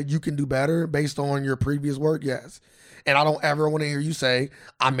think that you can do better based on your previous work? Yes. And I don't ever want to hear you say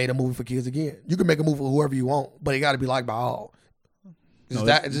I made a movie for kids again. You can make a movie for whoever you want, but it got to be liked by all.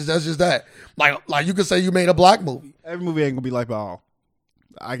 That's just that. Like you could say you made a black movie. Every movie ain't gonna be liked by all.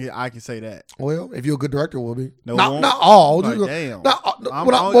 I can say that. Well, if you're a good director, will be. No, not all. Like, damn. I'm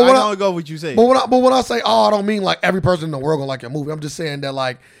gonna go with what you say. But when I say all, I don't mean like every person in the world gonna like your movie. I'm just saying that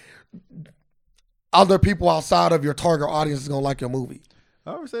like other people outside of your target audience is gonna like your movie.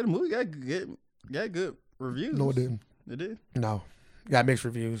 I would say the movie got good reviews. No, it didn't. It did? No. Got mixed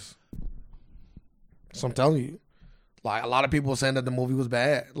reviews. So I'm telling you. Like a lot of people saying that the movie was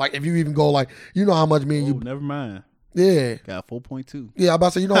bad. Like if you even go like, you know how much me and you. Never mind. Yeah. Got 4.2. Yeah, I'm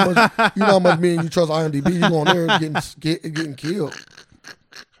about to say, you know how much me and you trust IMDb. You go on there getting killed.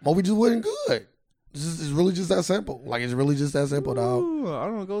 Movie just wasn't good. It's really just that simple. Like it's really just that simple, dog. I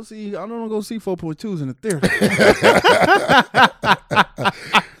don't go see 4.2s in the theater.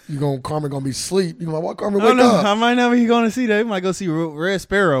 Carmen gonna be asleep. You gonna why Carmen wake up? I might not be going to see that. We might go see Red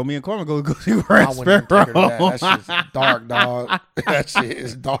Sparrow. Me and Carmen go see Red Sparrow. That shit's dark, dog. That shit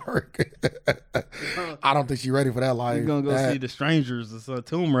is dark. I don't think she's ready for that life. We're gonna go see The Strangers. It's a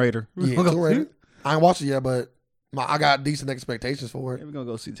Tomb Raider. Yeah, Tomb Raider. I ain't watched it yet, but I got decent expectations for it. Yeah, we're gonna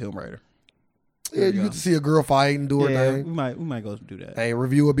go see Tomb Raider. Yeah, you get to see a girl fight and do her thing. We might go do that. Hey,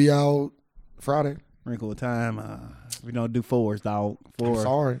 review will be out Friday. Wrinkle of Time. We don't do 4s, dog. 4. I'm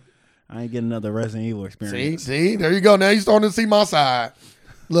sorry. I ain't getting another Resident Evil experience. See, there you go. Now you starting to see my side.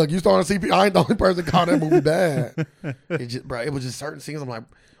 Look, you starting to see. I ain't the only person called that movie bad. It was just certain scenes. I'm like,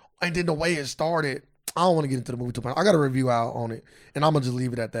 and then the way it started. I don't want to get into the movie too much. I got a review out on it, and I'm gonna just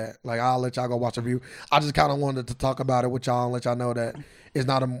leave it at that. Like I'll let y'all go watch a review. I just kind of wanted to talk about it with y'all and let y'all know that it's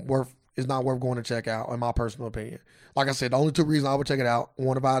not worth going to check out, in my personal opinion. Like I said, the only 2 reasons I would check it out: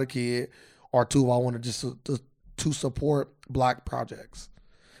 1, if I had a kid, or 2, I wanted just to support black projects.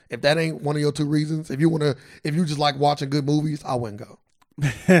 If that ain't one of your 2 reasons, if you just like watching good movies, I wouldn't go.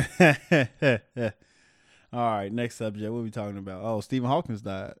 All right, next subject. What are we talking about? Oh, Stephen Hawking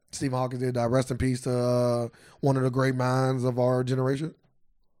died. Stephen Hawking did die. Rest in peace to one of the great minds of our generation.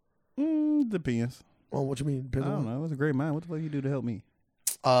 Depends. Oh, what you mean? Depends I don't know. It was a great mind. What the fuck you do to help me?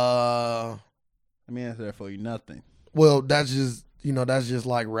 I mean, answer that for you. Nothing. Well, that's just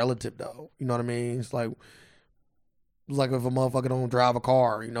like relative though. You know what I mean? It's like if a motherfucker don't drive a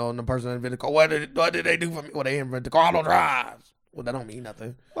car, and the person that invented the car, what did they do for me? Well, they invented the car, I don't drive. Well, that don't mean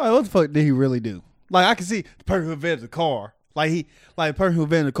nothing. Like, what the fuck did he really do? Like, I can see the person who invented the car. The person who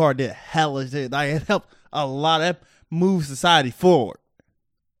invented the car did hella shit. Like, it helped a lot. That moved society forward.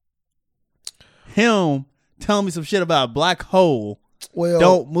 Him telling me some shit about a black hole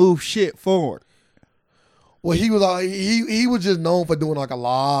don't move shit forward. Well, he was just known for doing like a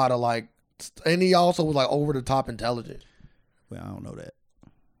lot of like, and he also was like over the top intelligent. Well, I don't know that.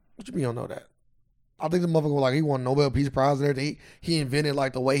 What you mean you don't know that? I think the motherfucker was like, he won a Nobel Peace Prize and everything. He invented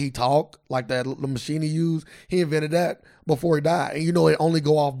like the way he talked, like the machine he used. He invented that before he died. And it only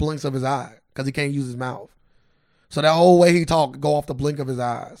go off blinks of his eye because he can't use his mouth. So that whole way he talked go off the blink of his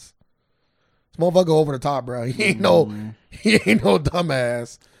eyes. This motherfucker over the top, bro. He ain't no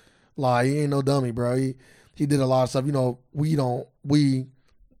dumbass. Like, he ain't no dummy, bro. He did a lot of stuff. You know,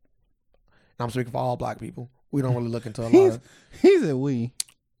 I'm speaking for all black people. We don't really look into a lot of. He said we.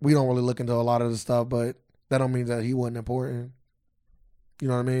 We don't really look into a lot of the stuff, but that don't mean that he wasn't important. You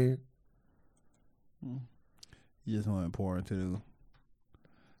know what I mean? You just want important to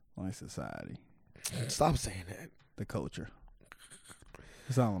like society. Stop saying that. The culture.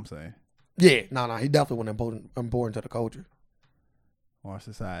 That's all I'm saying. Yeah, no, he definitely wasn't important to the culture. Or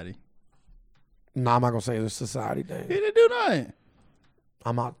society. No, I'm not gonna say it's a society thing. He didn't do nothing.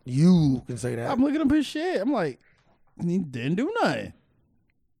 I'm not. You can say that. I'm looking up his shit. I'm like, he didn't do nothing.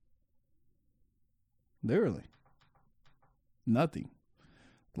 Literally. Nothing.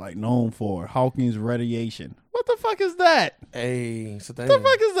 Like, known for Hawkins radiation. What the fuck is that? Hey, it's a thing. What the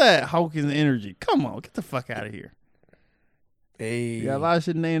fuck is that? Hawkins energy. Come on, get the fuck out of here. Hey. You got a lot of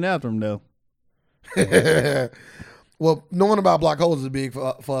shit named after him, though. Well, knowing about black holes is big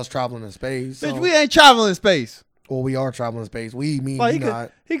for us traveling in space. So. Bitch, we ain't traveling in space. Well, we are traveling in space. We mean like,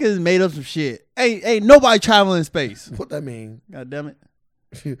 not. He could have made up some shit. Ain't nobody traveling in space. What that mean? God damn it.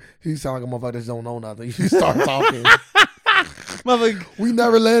 You sound like a motherfucker that don't know nothing. You start talking. Motherfucker, we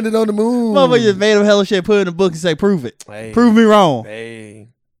never landed on the moon. Motherfucker just made up hella shit, put it in a book and say, prove it. Hey. Prove me wrong. Hey.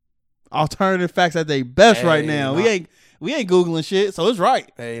 Alternative facts at their best right now. We ain't Googling shit, so it's right.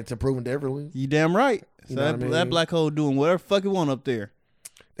 Hey, it's improving differently. You damn right. So that black hole doing whatever fuck it want up there.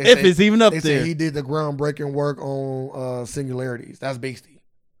 It's even up there. They say he did the groundbreaking work on singularities. That's beastie.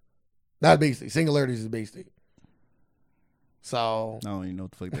 That's beastie. Singularities is beastie. So I don't even know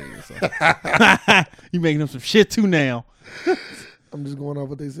what the fuck that is. So. You making up some shit too now. I'm just going off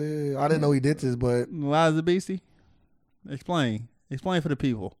what they said. I didn't know he did this, but why is it beastie? Explain for the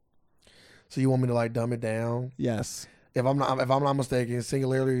people. So you want me to like dumb it down? Yes. If I'm not mistaken,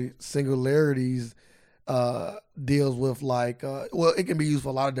 singularities deals with like well, it can be used for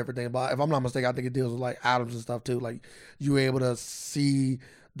a lot of different things. But if I'm not mistaken, I think it deals with like atoms and stuff too. Like you're able to see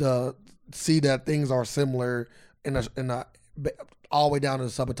that things are similar in a all the way down to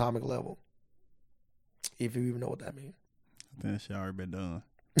the subatomic level. If you even know what that means. That shit already been done.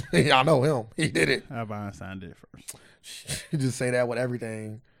 Yeah, I know him. He did it. Albert Einstein did it first. You just say that with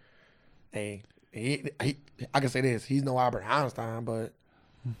everything. Hey, I can say this. He's no Albert Einstein, but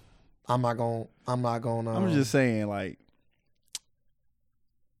I'm not going. I'm just saying, like,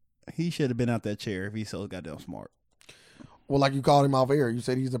 he should have been out that chair if he's so goddamn smart. Well, like you called him off air. You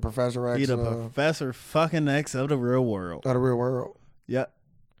said he's the Professor X. He's the Professor fucking X of the real world. Of the real world. Yep.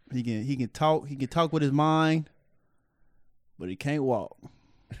 He can talk. He can talk with his mind, but he can't walk.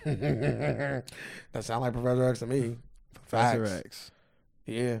 That sounds like Professor X to me. Professor X.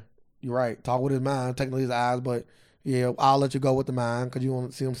 Yeah, you're right. Talk with his mind, technically his eyes, but yeah, I'll let you go with the mind because you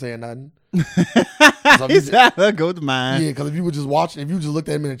won't see him saying nothing. So He said, "I'll go with the mind." Yeah, because if you were just watching, if you just looked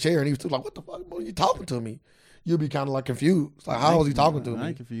at him in a chair and he was like, "What the fuck? Are you talking to me?" You'd be kind of like confused. Like, how was he talking to me? I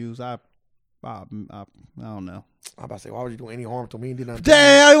ain't confused. I don't know. I'm about to say, why would you do any harm to me? He did nothing.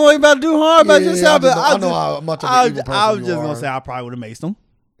 Damn, I wasn't about to do harm. Yeah, I know how much of an evil person I was you just are. gonna say I probably would have maced him.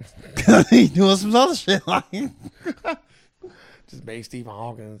 Cause he doing some other shit like. Just made Stephen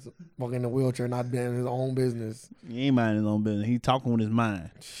Hawkins walking in the wheelchair, not being in his own business. He ain't minding his own business. He talking with his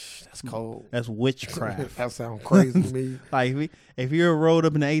mind. That's cold. That's witchcraft. That sounds crazy to me. Like if you were rolled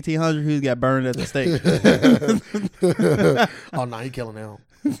up in the 1800s, he got burned at the stake. Oh no, he killing them.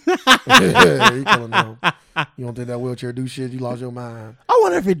 He killing them. You don't think that wheelchair do shit? You lost your mind. I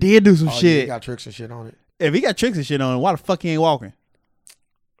wonder if it did do some shit. Yeah, he got tricks and shit on it. If he got tricks and shit on it, why the fuck he ain't walking?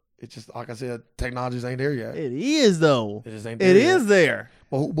 It's just like I said, technologies ain't there yet. It is though. It just ain't there. It is there.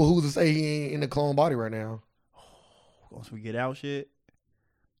 But who's to say he ain't in the clone body right now? Once we get out, shit.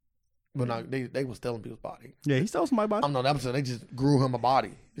 But no, they was stealing people's body. Yeah, he stole somebody's body. I'm not. I'm saying they just grew him a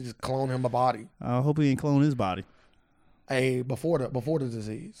body. They just cloned him a body. I hope he ain't clone his body. Hey, before the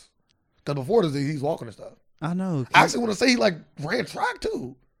disease, because before the disease, he's walking and stuff. I know. I actually want to say he like ran track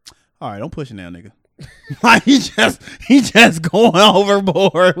too. All right, don't push it now, nigga. Like he just going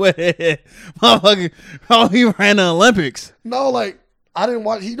overboard with it. Motherfucker, oh, he ran the Olympics. No, like I didn't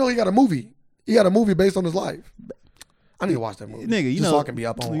watch. He got a movie. He got a movie based on his life. I need to watch that movie, nigga. So I can be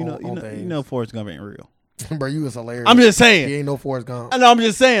up on things. You know, Forrest Gump ain't real. Bro, you was hilarious. I'm just saying. He ain't no Forrest Gump. I know. I'm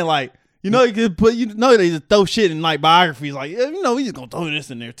just saying, like. You know, you could put. You know, they just throw shit in like biographies. Like, yeah, you know, we just gonna throw this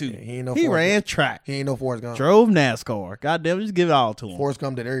in there too. Yeah, he ran track. He ain't no Forrest Gump. Drove NASCAR. Goddamn, just give it all to him. Forrest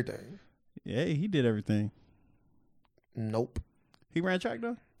Gump did everything. Yeah, he did everything. Nope. He ran track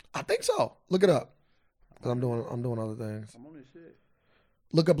though. I think so. Look it up. Cause I'm doing other things. I'm on this shit.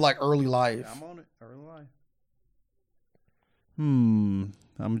 Look up like early life. Yeah, I'm on it. Early life. I'm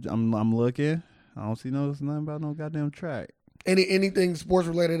looking. I don't see nothing about no goddamn track. Anything sports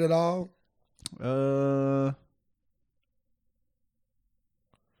related at all?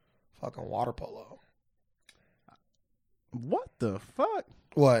 Fucking water polo. What the fuck?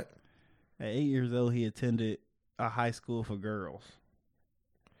 What? At 8 years old, he attended a high school for girls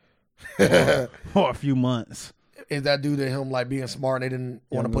for a few months. Is that due to him like being smart and they didn't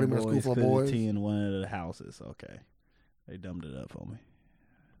want to put him in a school for boys? In one of the houses. Okay, they dumbed it up for me.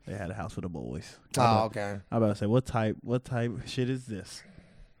 They had a house for the boys. Okay. I about to say what type shit is this?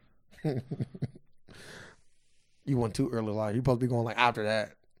 You went too early life. You supposed to be going like after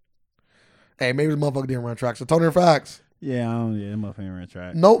that. Hey, maybe the motherfucker didn't run track. So Tony and Facts. Yeah, the motherfucker ran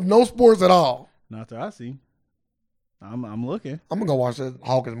track. No sports at all. Not that I see. I'm looking. I'm gonna go watch the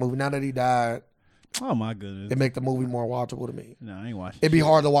Hawkins movie now that he died. Oh my goodness! It make the movie more watchable to me. No, I ain't watching. It'd be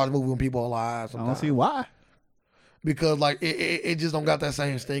hard to watch a movie when people are alive. Sometimes. I don't see why. Because like it just don't got that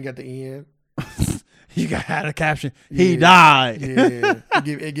same sting at the end. You got had a caption. He died. Yeah,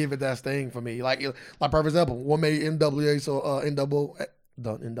 it give it that sting for me. Like for example, what made NWA so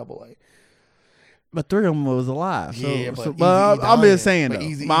NAA. But 3 of them was alive. So, yeah, but I'm just saying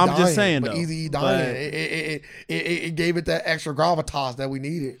though. I'm just saying though. Easy dying. It gave it that extra gravitas that we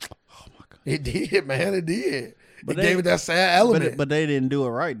needed. Oh my god! It did, man. It did. But it gave it that sad element. But they didn't do it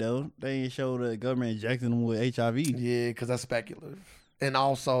right though. They didn't show the government injecting them with HIV. Yeah, because that's speculative. And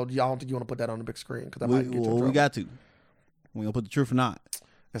also, y'all don't think you want to put that on the big screen because that might get you in trouble. We got to. We gonna put the truth or not.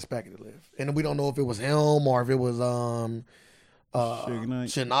 That's speculative, and we don't know if it was him or if it was Suge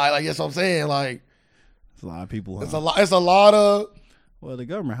Knight. Like that's what I'm saying. Like, it's a lot of people. Huh? It's a lot of. Well, the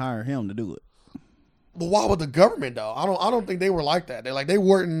government hired him to do it. But why would the government though? I don't think they were like that. They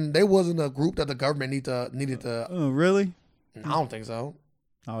wasn't a group that the government needed to. Oh, really? I don't think so.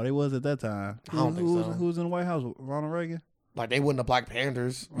 Oh, they was at that time. I don't think so. Who was in the White House? Ronald Reagan. Like they wasn't the Black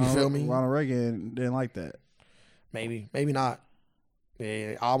Panthers. You feel me? Ronald Reagan didn't like that. Maybe not.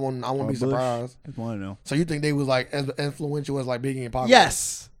 Yeah, I wouldn't be surprised. It's one of them. So you think they was like as influential as like Biggie and Pac?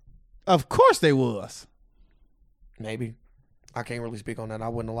 Yes, of course they was. Maybe. I can't really speak on that. I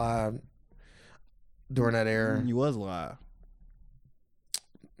wasn't alive during that era. You was alive.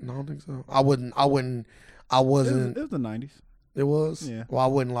 No, I don't think so. I wasn't. It was the 90s. It was? Yeah. Well, I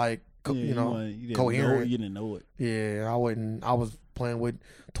wasn't like, you coherent. You didn't know it. Yeah, I wasn't. I was playing with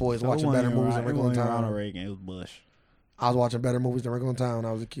toys, watching better movies than Regular Town. Ronald Reagan, it was Bush. I was watching better movies than Regular Town when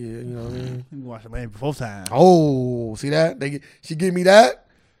I was a kid. You know what I mean? You watched it before time. Oh, see that? She gave me that.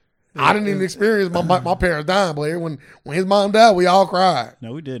 Yeah, I didn't even experience my parents dying, but when his mom died, we all cried.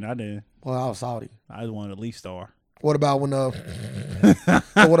 No, we didn't. I didn't. Well, I was salty. I just wanted a Leaf star. What about when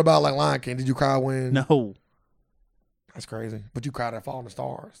what about like Lion King? Did you cry when? No. That's crazy. But you cried at Falling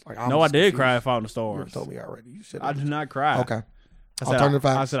Stars. Like no, I did cry at Falling Stars. You told me already. You should. I did not cry. Okay. Alternative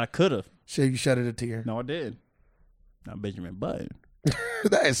facts. I said I could have. Shit, you shedded a tear. No, I did. Not Benjamin Button.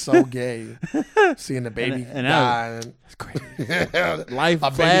 That is so gay. Seeing the baby die. That's crazy.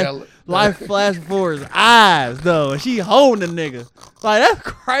 Life flash before his eyes, though. And she holding the nigga. Like, that's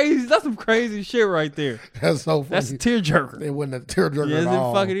crazy. That's some crazy shit right there. That's so funny. That's a tearjerker. It wasn't a tearjerker at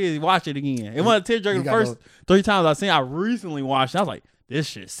all. Yes, it fucking is. Watch it again. It wasn't a tearjerker the first 3 times I seen it. I recently watched it. I was like, this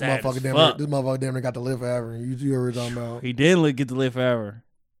shit sad as fuck. This motherfucker damn near got to live forever. You ever talking about? He didn't get to live forever.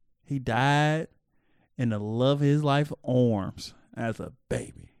 He died in the love of his life arms as a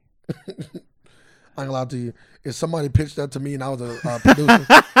baby. I ain't gonna lie to you. If somebody pitched that to me and I was a producer,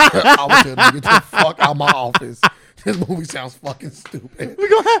 I would tell them, get the fuck out of my office. This movie sounds fucking stupid.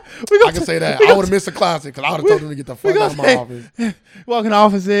 I can say that. I would have missed a classic because I would have told them to get the fuck out of my office. Walk in the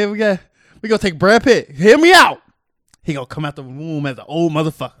office here. We gonna take Brad Pitt. Hear me out. He gonna come out the womb as an old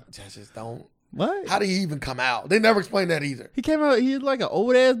motherfucker. Just don't. What? How did he even come out? They never explained that either. He came out. He's like an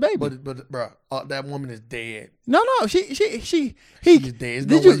old ass baby. But bro, that woman is dead. No, she's dead.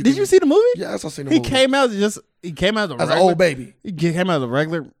 Did you see the movie? Yes, I seen the movie. He came out as an old baby. He came out as a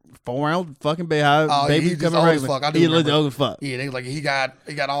regular 4-ounce fucking baby. He just old as fuck. He looked old as fuck. Yeah, they like he got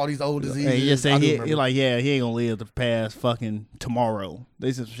all these old diseases. And he just said he ain't gonna live to past fucking tomorrow.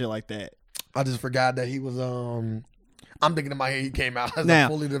 They said some shit like that. I just forgot that he was I'm thinking in my head he came out as a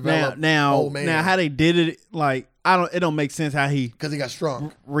fully developed old man. Now how they did it, like it don't make sense how because he got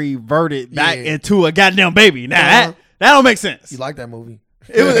shrunk, reverted back into a goddamn baby. Now that don't make sense. You like that movie?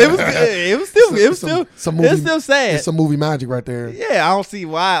 It was still sad. It's some movie magic right there. Yeah, I don't see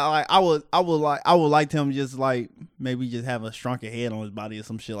why. Like I would like him just like maybe just have a shrunken head on his body or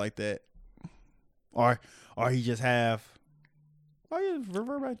some shit like that, or he just have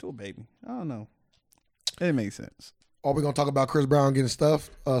revert back to a baby. I don't know. It makes sense. Are we gonna talk about Chris Brown getting snuffed?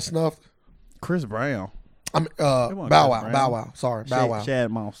 Chris Brown. I'm They want Bow Chris Wow. Brown. Bow Wow. Sorry, Bow Wow.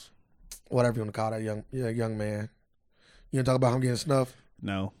 Shad Moss. Whatever you want to call that young man. You want to talk about him getting snuffed?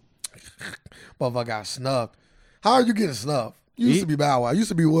 No. Motherfucker got snuffed. How are you getting snuffed? You used to be Bow Wow. Used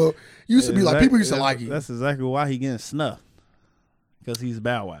to be like people used to like you. That's exactly why he getting snuffed. Because he's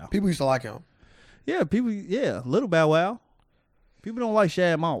Bow Wow. People used to like him. Yeah, little Bow Wow. People don't like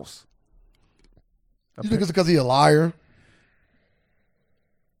Shad Moss. You think it's because he a liar?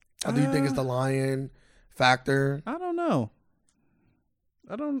 Or do you think it's the lying factor? I don't know.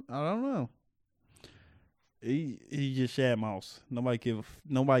 I don't know. He just Shad Moss. Nobody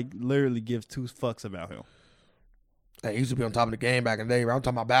literally gives two fucks about him. Hey, he used to be on top of the game back in the day, bro. I'm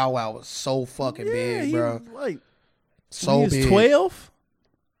talking about Bow Wow was so fucking big, bro. Like so big.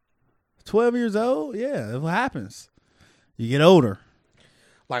 12 years old. Yeah, that's what happens. You get older.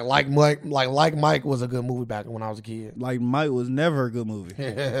 Like Mike was a good movie back when I was a kid. Like Mike was never a good movie.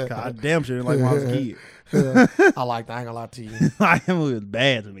 God damn sure didn't like when I was a kid. I liked that. I ain't gonna lie to you. Like that movie was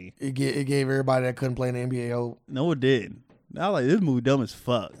bad to me. It gave everybody that couldn't play in the NBA hope. No, it didn't. I was like, this movie dumb as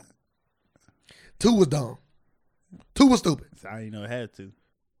fuck. 2 was dumb. 2 was stupid. I didn't know it had to.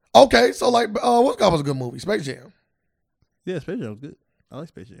 Okay, so like, what's was a good movie? Space Jam. Yeah, Space Jam was good. I like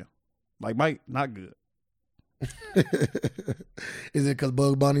Space Jam. Like Mike, not good. Is it because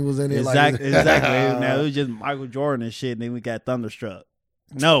Bugs Bunny was in it? Exactly. Now it was just Michael Jordan and shit, and then we got Thunderstruck.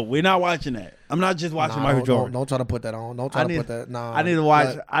 No, we're not watching that. I'm not just watching Michael Jordan. Don't try to put that on. Don't try to put that. Nah, I need to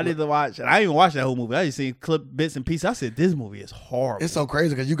watch. I need to watch. And I didn't even watch that whole movie. I just seen bits and pieces. I said this movie is horrible. It's so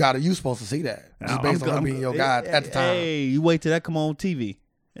crazy because you supposed to see that just based on being your guy at the time. Hey, you wait till that come on TV.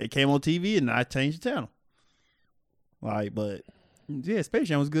 It came on TV and I changed the channel. Like, but yeah, Space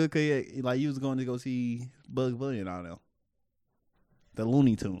Jam was good because like you was going to go see Bugs Bunny and all that. The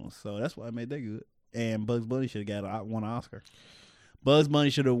Looney Tunes. So that's why I made that good. And Bugs Bunny should have won an Oscar. Bugs Bunny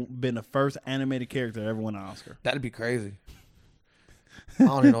should have been the first animated character to ever win an Oscar. That'd be crazy. I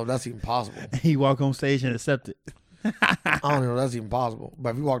don't even know if that's even possible. He walked on stage and accepted. I don't even know if that's even possible. But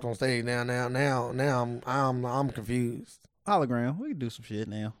if he walked on stage now I'm confused. Hologram. We can do some shit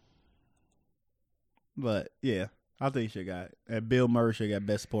now. But yeah, I think he should have got it. And Bill Murray should have got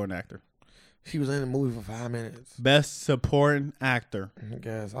Best Supporting Actor. He was in the movie for 5 minutes. Best Supporting Actor. I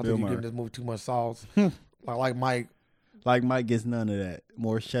guess. I Bill think you're Murray. giving this movie too much sauce. like Mike. Like Mike gets none of that.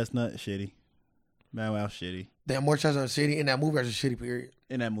 Morris Chestnut, shitty. Bow Wow, shitty. Damn, Morris Chestnut was shitty. In that movie, that's a shitty period.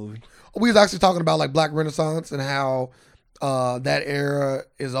 In that movie. We was actually talking about like Black Renaissance and how that era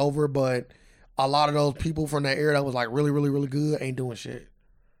is over, but a lot of those people from that era that was like really, really, really good ain't doing shit.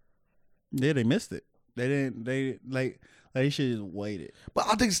 Yeah, they missed it. They didn't. They should have just waited. But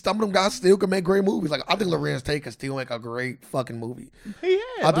I think some of them guys still can make great movies. Like I think Lorenz Tate can still make a great fucking movie. He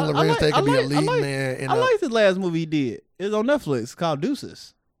had. I think Lorenz Tate can be a lead man. I like the last movie he did. It was on Netflix called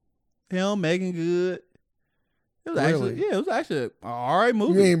Deuces. Him making good. It was Really? it was actually an alright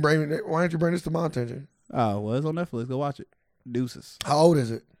movie. You ain't bringing it. Why didn't you bring this to my attention? Oh, well, it's on Netflix. Go watch it. Deuces. How old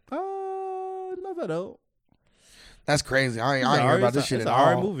is it? Not that old. That's crazy. I ain't heard about this shit it's at an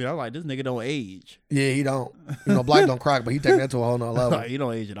alright all. movie. I'm like, this nigga don't age. Yeah, he don't. Black don't crack, but he take that to a whole nother level. He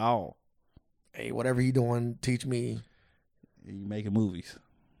don't age at all. Hey, whatever he doing, teach me. He making movies.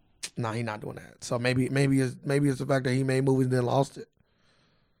 Nah, he not doing that. So maybe it's the fact that he made movies and then lost it.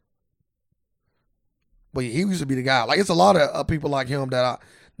 But he used to be the guy. Like it's a lot of people like him that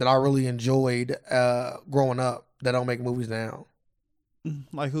I really enjoyed growing up that don't make movies now.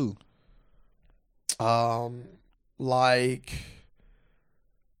 Like who? Like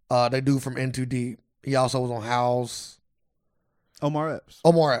they do from In Too Deep. He also was on House. Omar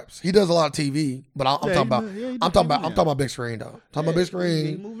Epps. He does a lot of TV, but I'm talking about big screen though. Talking about big screen.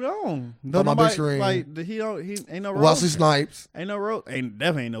 He moved on. Talking about big screen. Like he ain't no roast. Wesley Snipes. Ain't no roast.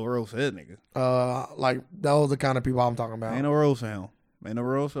 Definitely ain't no roast for that nigga. Like those are the kind of people I'm talking about. Ain't no roast for him. Ain't no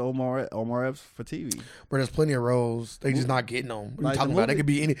roast for Omar Epps for TV. But there's plenty of roles. They just not getting them. What are you Like talking the about? They movie- could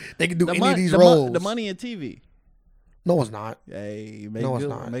be any. They could do any mon- of these the roles. The money in TV. No, it's not. Hey, No, it's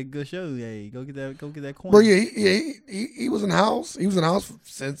not. make good shows. Hey, go get that coin. Bro, he was in House. He was in House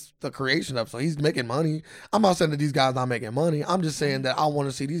since the creation of. So he's making money. I'm not saying that these guys not making money. I'm just saying that I want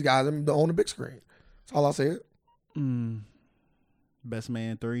to see these guys on the big screen. That's all I said. Best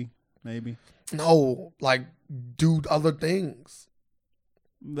Man 3, maybe. No, like do other things.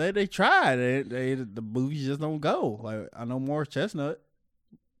 They tried. The movies just don't go. Like I know Morris Chestnut.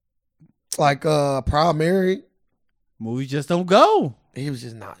 Like Proud Mary. Movies just don't go. He was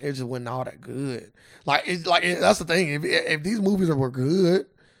just not. It just wasn't all that good. That's the thing. If these movies were good,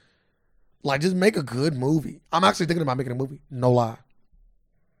 like just make a good movie. I'm actually thinking about making a movie. No lie.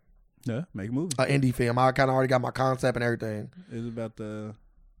 Yeah, make a movie. An indie film. I kind of already got my concept and everything. It's about the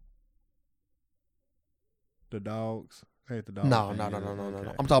The dogs. I hate the dogs. No.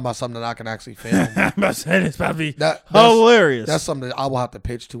 Okay. I'm talking about something that I can actually film. I'm about to say this probably That's hilarious. That's something that I will have to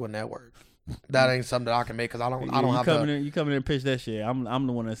pitch to a network. That ain't something that I can make because I don't have to. You come in and pitch that shit. I'm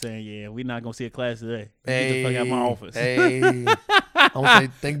the one that's saying, yeah, we're not gonna see a class today. Hey, get the fuck out of my office. Hey, I'm gonna say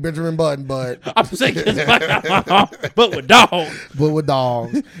thank Benjamin Button, but I'm saying get the fuck out of my office, but with dogs. But with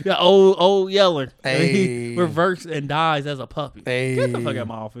dogs. Yeah, old Yeller. Hey. He reverts and dies as a puppy. Hey. Get the fuck out of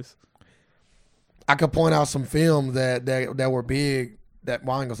my office. I could point out some films that were big. That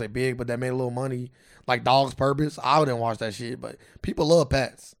well, I ain't gonna say big, but that made a little money. Like Dog's Purpose. I didn't watch that shit, but people love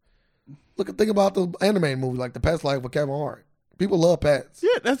pets. Think about the animated movie, like The Pet's Life with Kevin Hart. People love pets.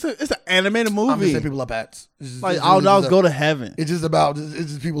 Yeah, it's an animated movie. I'm just saying people love pets. Like all dogs go to heaven. It's just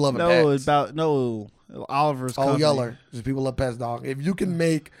people loving pets. It's about Oliver's Company. Yeller. Just people love pets, dog. If you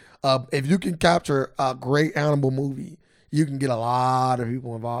can capture a great animal movie, you can get a lot of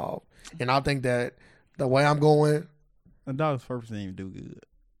people involved. And I think that the way I'm going, A Dog's Purpose didn't even do good.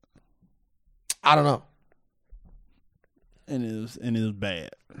 I don't know. And it was bad.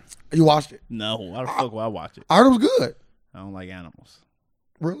 You watched it? No, why the fuck would I watch it? I heard it was good. I don't like animals.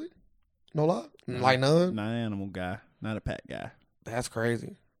 Really? No lie? Like none? Not an animal guy. Not a pet guy. That's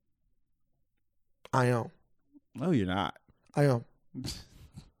crazy. I am. No, you're not. I am.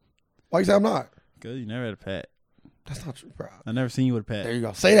 Why you say I'm not? Because you never had a pet. That's not true, bro. I never seen you with a pet. There you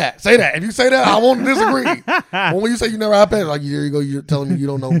go. Say that. Say that. If you say that, I won't disagree. When you say you never had a pet, like there you go. You're telling me you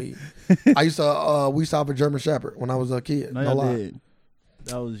don't know me. We used to have a German Shepherd when I was a kid. No lie. Did.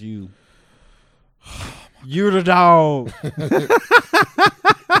 That was you. You're the dog.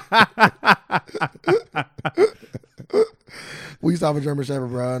 We used to have a German Shepherd,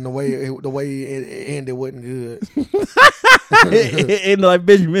 bro, and the way it ended wasn't good. it ended like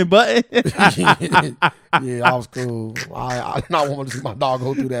Benjamin Button. Yeah, I was cool. I did not want to see my dog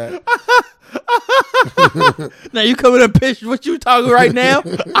go through that. Now you coming to pitch what you talking right now?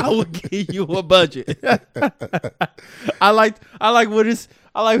 I will give you a budget. I like how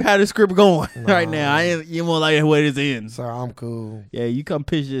the script going right now. You won't like the way this ends. Sir, I'm cool. Yeah, you come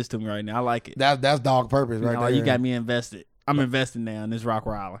pitch this to me right now. I like it. That's Dog Purpose right there. You got me invested. I'm invested now in this Rock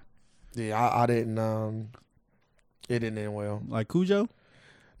Island. Yeah, I didn't. It didn't end well. Like Cujo?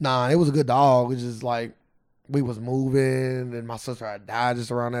 Nah, it was a good dog. It's just like we was moving, and my sister had died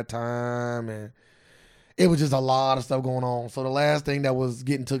just around that time, and it was just a lot of stuff going on. So the last thing that was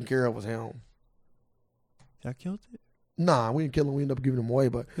getting taken care of was him. Y'all killed it? Nah, we didn't kill him. We ended up giving him away,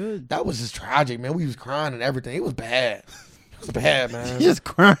 but Good. that was just tragic, man. We was crying and everything. It was bad. It was bad, man. You just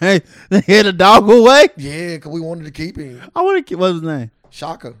crying. They hid a dog away? Yeah, because we wanted to keep him. I want to keep, what's his name?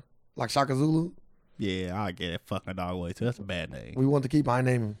 Shaka. Like Shaka Zulu. Yeah, I get that fucking dog away too. That's a bad name. We wanted to keep him. I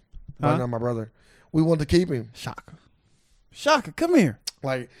name him. Huh? Not my brother. We wanted to keep him. Shaka, come here.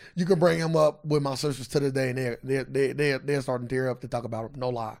 Like, you can bring him up with my sisters to this day, and they're starting to tear up to talk about him. No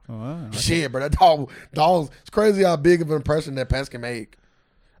lie. Oh, wow. Shit, bro. That dog's, it's crazy how big of an impression that pets can make.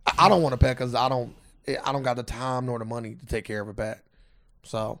 I don't want a pet because I don't got the time nor the money to take care of a pet.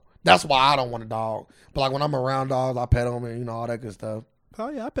 So that's why I don't want a dog. But like when I'm around dogs, I pet them and all that good stuff. Oh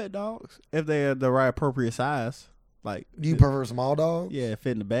yeah, I pet dogs if they're the right appropriate size. Like, Do you prefer small dogs? Yeah,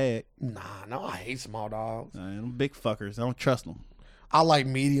 fit in the bag. Nah, no, I hate small dogs. Them big fuckers. I don't trust them. I like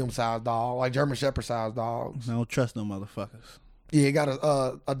medium-sized dogs, like German Shepherd-sized dogs. I don't trust them motherfuckers. Yeah, it got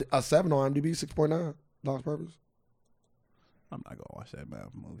a 7 on IMDb, 6.9. Dog's Purpose. I'm not gonna watch that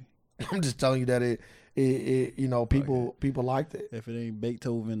movie. I'm just telling you that it people liked it. If it ain't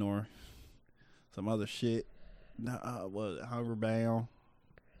Beethoven or some other shit, Homeward Bound.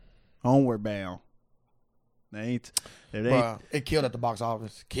 Bruh, it killed at the box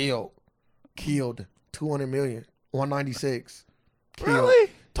office. Killed. 200 million. 196. Killed. Really?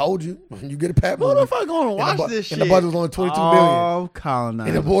 Told you. You get a pat Who movie. the fuck gonna watch this shit? And the budget was only 22 million. Oh, colonizer.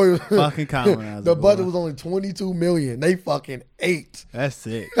 And the boy fucking colonizer. The budget was only 22 million. They fucking ate. That's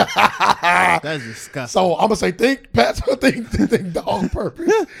sick. That's disgusting. So I'm gonna say think Dog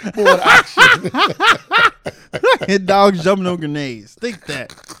Purpose for an action. Hit dogs jumping on grenades. Think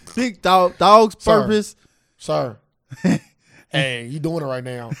that. Think Dog's Purpose. Sir. Hey, you doing it right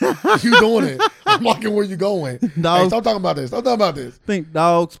now. You doing it. I'm liking where you going. Hey, stop talking about this. Think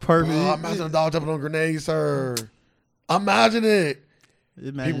Dog's Purpose. Imagine a dog jumping on grenades, sir. Imagine it.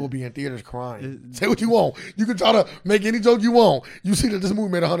 People will be in theaters crying. Say what you want. You can try to make any joke you want. You see that this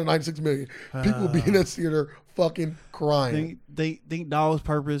movie made 196 million. People will be in that theater fucking crying. Think Dog's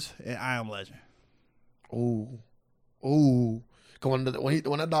Purpose and I Am Legend. Ooh. When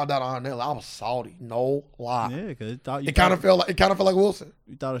that dog died on Hill, I was salty. No lie. Yeah, because it kind of felt like Wilson.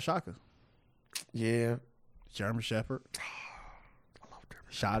 You thought of Shaka. Yeah. German Shepherd. I love German.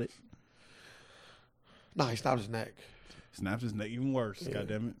 Shot it. Nah, he snapped his neck. Snaps his neck even worse. Yeah. God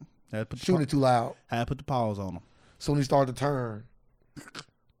damn it. Had to put shooting it too loud. Had to put the pause on him. So when he started to turn.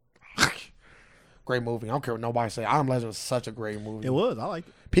 Great movie. I don't care what nobody say. I Am Legend was such a great movie. It was. I liked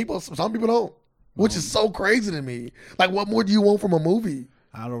it. Some people don't. Which is so crazy to me. Like, what more do you want from a movie?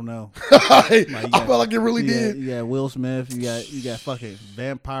 I don't know. I felt like it really did. You got Will Smith. You got fucking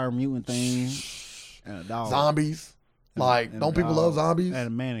vampire mutant thing and a dog. Zombies. Like, don't people love zombies? And a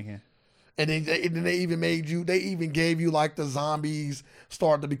mannequin. And then they even made you. They even gave you like the zombies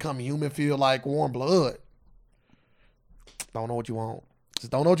start to become human, feel like warm blood. Don't know what you want.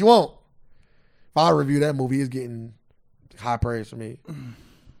 Just don't know what you want. If I review that movie, it's getting high praise for me.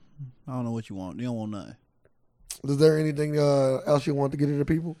 I don't know what you want. You don't want nothing. Is there anything else you want to get into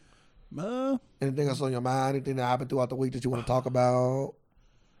people? Anything else on your mind? Anything that happened throughout the week that you want to talk about?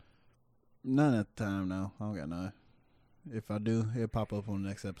 None at the time, no. I don't got nothing. If I do, it'll pop up on the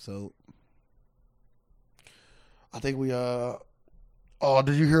next episode. I think we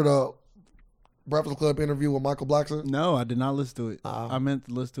did you hear the Breakfast Club interview with Michael Blackson? No, I did not listen to it. I meant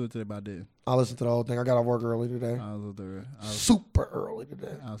to listen to it today, but I didn't. I listened to the whole thing. I got off work early today. I was super early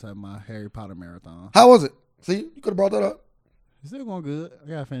today. I was having my Harry Potter marathon. How was it? See, you could have brought that up. It's still going good. I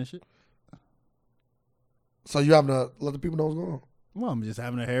gotta finish it. So you having to let the people know what's going on? Well, I'm just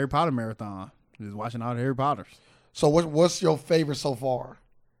having a Harry Potter marathon. Just watching all the Harry Potters. So what's your favorite so far?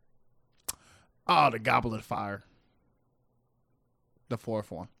 Oh, the Goblet of Fire. The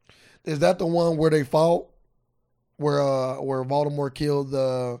fourth one. Is that the one where they fought? Where Voldemort killed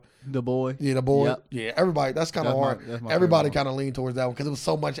the boy? Yeah, the boy. Yep. Yeah, everybody. That's kind of hard. Everybody kind of leaned towards that one because it was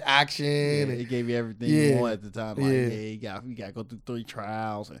so much action. Yeah, and it gave you everything you want at the time. Like, you got to go through 3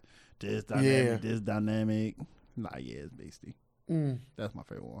 trials and this dynamic. Nah, yeah, it's beastie. That's my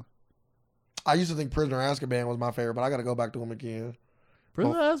favorite one. I used to think Prisoner Azkaban was my favorite, but I got to go back to him again.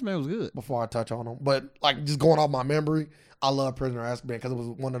 Prisoner Azkaban was good. Before I touch on him. But like just going off my memory, I love Prisoner Azkaban because it was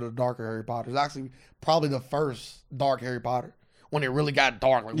one of the darker Harry Potters. Actually, probably the first dark Harry Potter. When it really got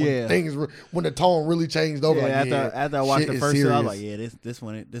dark. Like when the tone really changed over. Yeah, like, after I watched the first two, I was like, yeah, this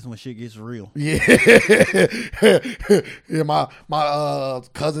one shit gets real. Yeah. Yeah, my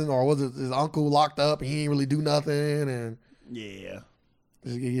cousin or was it his uncle locked up and he ain't really do nothing and yeah.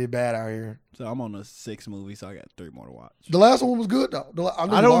 It's gonna get bad out here. So I'm on the 6th movie, so I got 3 more to watch. The last one was good though. I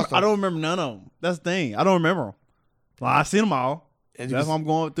don't remember none of them. That's the thing. I don't remember them. Well, I seen them all. That's why I'm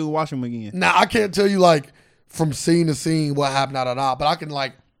going through watching them again. Now I can't tell you like from scene to scene what happened out of that, but I can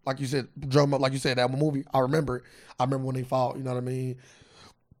like you said, drum up like you said that movie. I remember it. I remember when they fought. You know what I mean?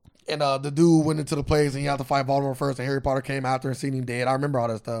 And the dude went into the place and he had to fight Voldemort first, and Harry Potter came after and seen him dead. I remember all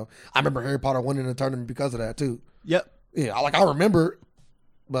that stuff. I remember Harry Potter winning the tournament because of that too. Yep. Yeah, I remember.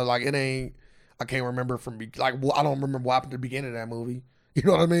 But like it ain't, I can't remember I don't remember what happened at the beginning of that movie. You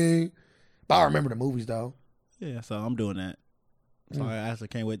know what I mean? But I remember the movies though. Yeah, so I'm doing that. So I actually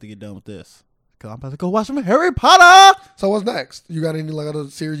can't wait to get done with this because I'm about to go watch some Harry Potter. So what's next? You got any like other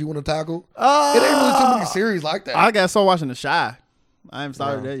series you want to tackle? It ain't really too many series like that. I got to start watching The Shy. I haven't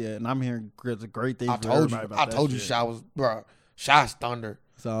started that yet, and I'm hearing great things. I told you, Shy was Shy's thunder.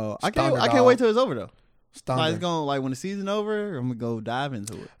 So I can't wait till it's over though. Like it's going when the season over, I'm gonna go dive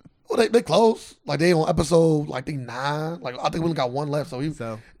into it. Well, they close. Like they on episode like they 9. Like I think we only got 1 left. So you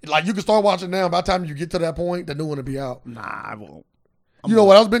can start watching now. By the time you get to that point, the new one will be out. Nah, I won't. You know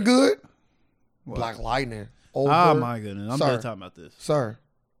what else been good? What? Black Lightning. Oh my goodness, I'm done talking about this, sir.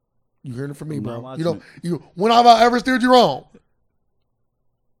 You hearing it from me, bro? When have I ever steered you wrong?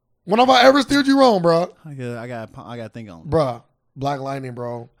 When have I ever steered you wrong, bro? I got to think on it. Bro. Black Lightning,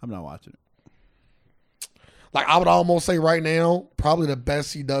 bro. I'm not watching it. Like, I would almost say right now, probably the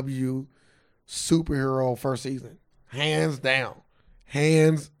best CW superhero first season. Hands down.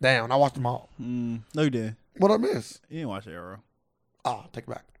 I watched them all. No, you didn't. What'd I miss? You didn't watch Arrow. Oh, take it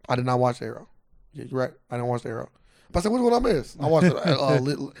back. I did not watch Arrow. Yeah, you're right. I didn't watch Arrow. But I said, what I miss? I watched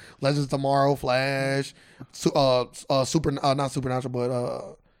Legends of Tomorrow, Flash, not Supernatural,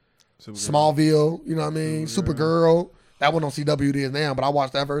 but Smallville. You know what I mean? Supergirl. That one on CW it is now, but I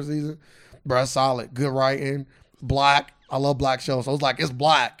watched that first season. Bro, it's solid. Good writing. Black. I love black shows. So it's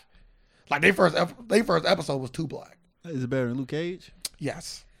black. Like they first episode was too black. Is it better than Luke Cage?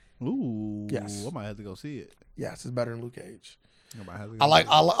 Yes. Ooh. Yes. I might have to go see it. Yes, it's better than Luke Cage. I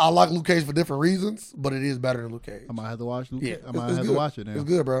like Luke Cage for different reasons, but it is better than Luke Cage. I might have to watch Luke Cage. Yeah, I might have to watch it now. It's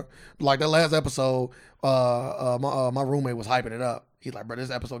good, bro. Like that last episode, my roommate was hyping it up. He's like, bro,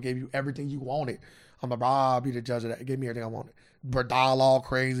 this episode gave you everything you wanted. I'm like, bro, I'll be the judge of that. It gave me everything I wanted. Bro, dialogue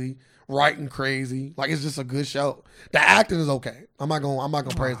crazy, writing crazy. Like it's just a good show. The acting is okay. I'm not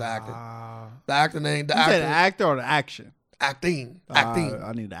gonna praise the acting. The acting ain't the actor. The actor or the action? Acting.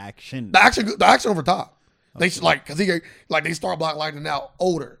 I need the action. The action over top. They should because they start Black Lightning out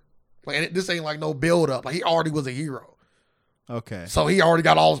older. Like this ain't like no build up. Like he already was a hero. Okay. So he already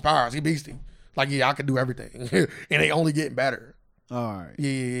got all his powers. He beastie. Like I can do everything, and they only getting better. All right.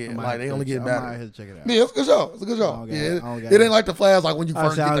 Yeah. Like they only get better. I might have to check it out. Yeah, it's a good show. It's a good show. It ain't like the Flash. Like when you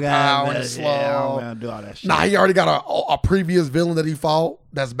first get the power and it's slow. Yeah, I don't wanna do all that shit. Nah, he already got a previous villain that he fought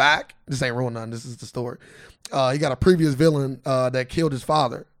that's back. This ain't ruined nothing. This is the story. He got a previous villain that killed his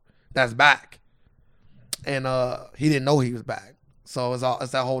father that's back, and he didn't know he was back. So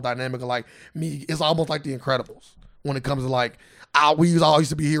it's that whole dynamic of like me. It's almost like the Incredibles when it comes to like we all used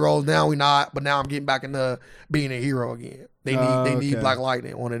to be heroes. Now we not, but now I'm getting back into being a hero again. They need Black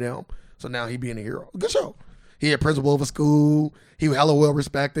Lightning, one of them. So now he being a hero. Good show. He had principal of a school. He was hella well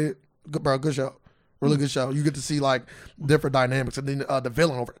respected. Good show. Really good show. You get to see like different dynamics, and then the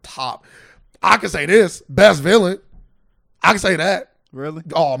villain over the top. I can say this best villain. I can say that. Really?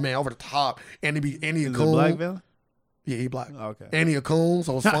 Oh man, over the top. And he be Andy Is Coon. it black villain? Yeah, he black. Okay. Andy Coon,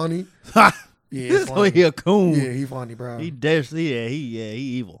 so it's funny. Yeah, it's so funny. he a coon. Yeah, he funny, bro. He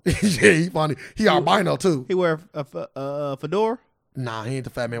evil. Yeah, he funny. He albino too. He wear a fedora. Nah, he ain't the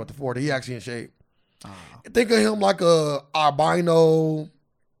fat man with the 40. He actually in shape. Think of him like a albino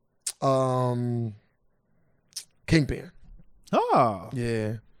kingpin. Oh.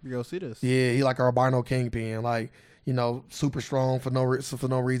 Yeah. You go see this. Yeah, he like a albino kingpin. Like, super strong for no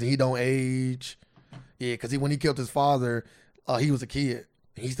reason. He don't age. Yeah, because when he killed his father, he was a kid.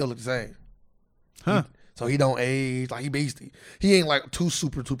 He still looked the same. Huh. So he don't age. Like, he beastie. He ain't like too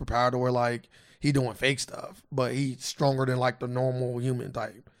super powered to where like he doing fake stuff. But he's stronger than like the normal human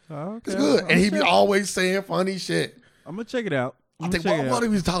type. Okay. It's good. And he be always saying funny shit. I'm going to check it out. I think what he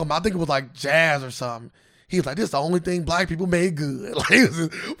was talking about, I think it was like jazz or something. He was like, this is the only thing black people made good. Like, it was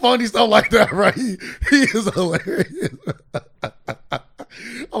funny stuff like that, right? He is hilarious.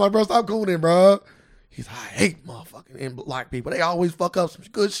 I'm like, bro, stop cooning, bro. He's like, I hate motherfucking black people. They always fuck up some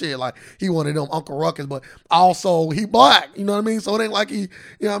good shit. Like, he one of them Uncle Ruckus, but also he black. You know what I mean? So it ain't like he, you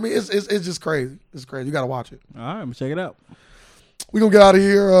know what I mean? It's just crazy. It's crazy. You got to watch it. All right, I'm going to check it out. We're going to get out of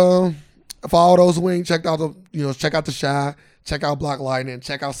here. For all those who ain't checked out check out The Shy, check out Black Lightning,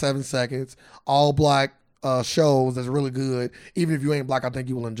 check out 7 Seconds. All black shows that's really good. Even if you ain't black, I think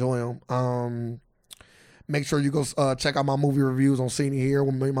you will enjoy them. Make sure you go check out my movie reviews on Seen It Here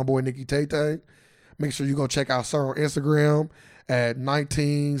with me, my boy Nikki Tay. Make sure you go check out Sir on Instagram at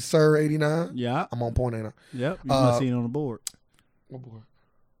 19sir89. Yeah. I'm on point, ain't I? Yep. You must see it on the board. What board?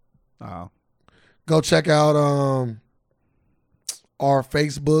 Oh. Go check out our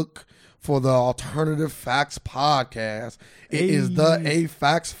Facebook for the Alternative Facts Podcast. It is the A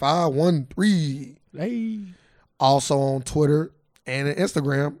Facts 513. Hey. Also on Twitter and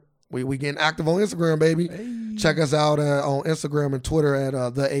Instagram. We getting active on Instagram, baby. Hey. Check us out on Instagram and Twitter at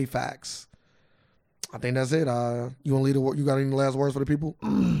the AFAX. I think that's it. You want to leave you got any last words for the people?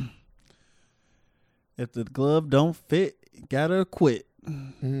 If the glove don't fit, gotta quit.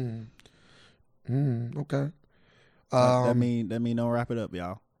 Okay. That mean don't wrap it up,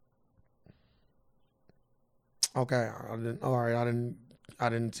 y'all. Okay. I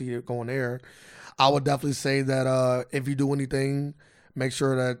didn't see it going there. I would definitely say that if you do anything, make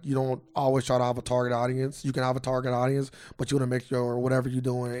sure that you don't always try to have a target audience. You can have a target audience, but you want to make sure whatever you're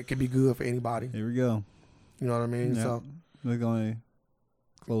doing, it can be good for anybody. Here we go. You know what I mean? Yep. So we're going to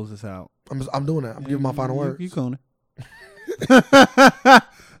close this out. I'm doing that. I'm giving my final words. You cooning.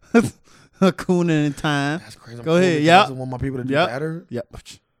 Cooning in time. That's crazy. Go ahead. Yeah. I want my people to do better. Yep.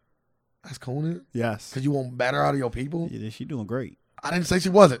 That's cooning. Yes. Because you want better out of your people. Yeah, she doing great. I didn't say she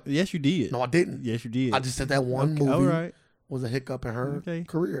wasn't. Yes, you did. No, I didn't. Yes, you did. I just said that one movie all right. was a hiccup in her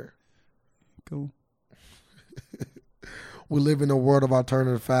career. Cool. We live in a world of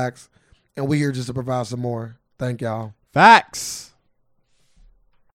alternative facts, and we're here just to provide some more. Thank y'all. Facts.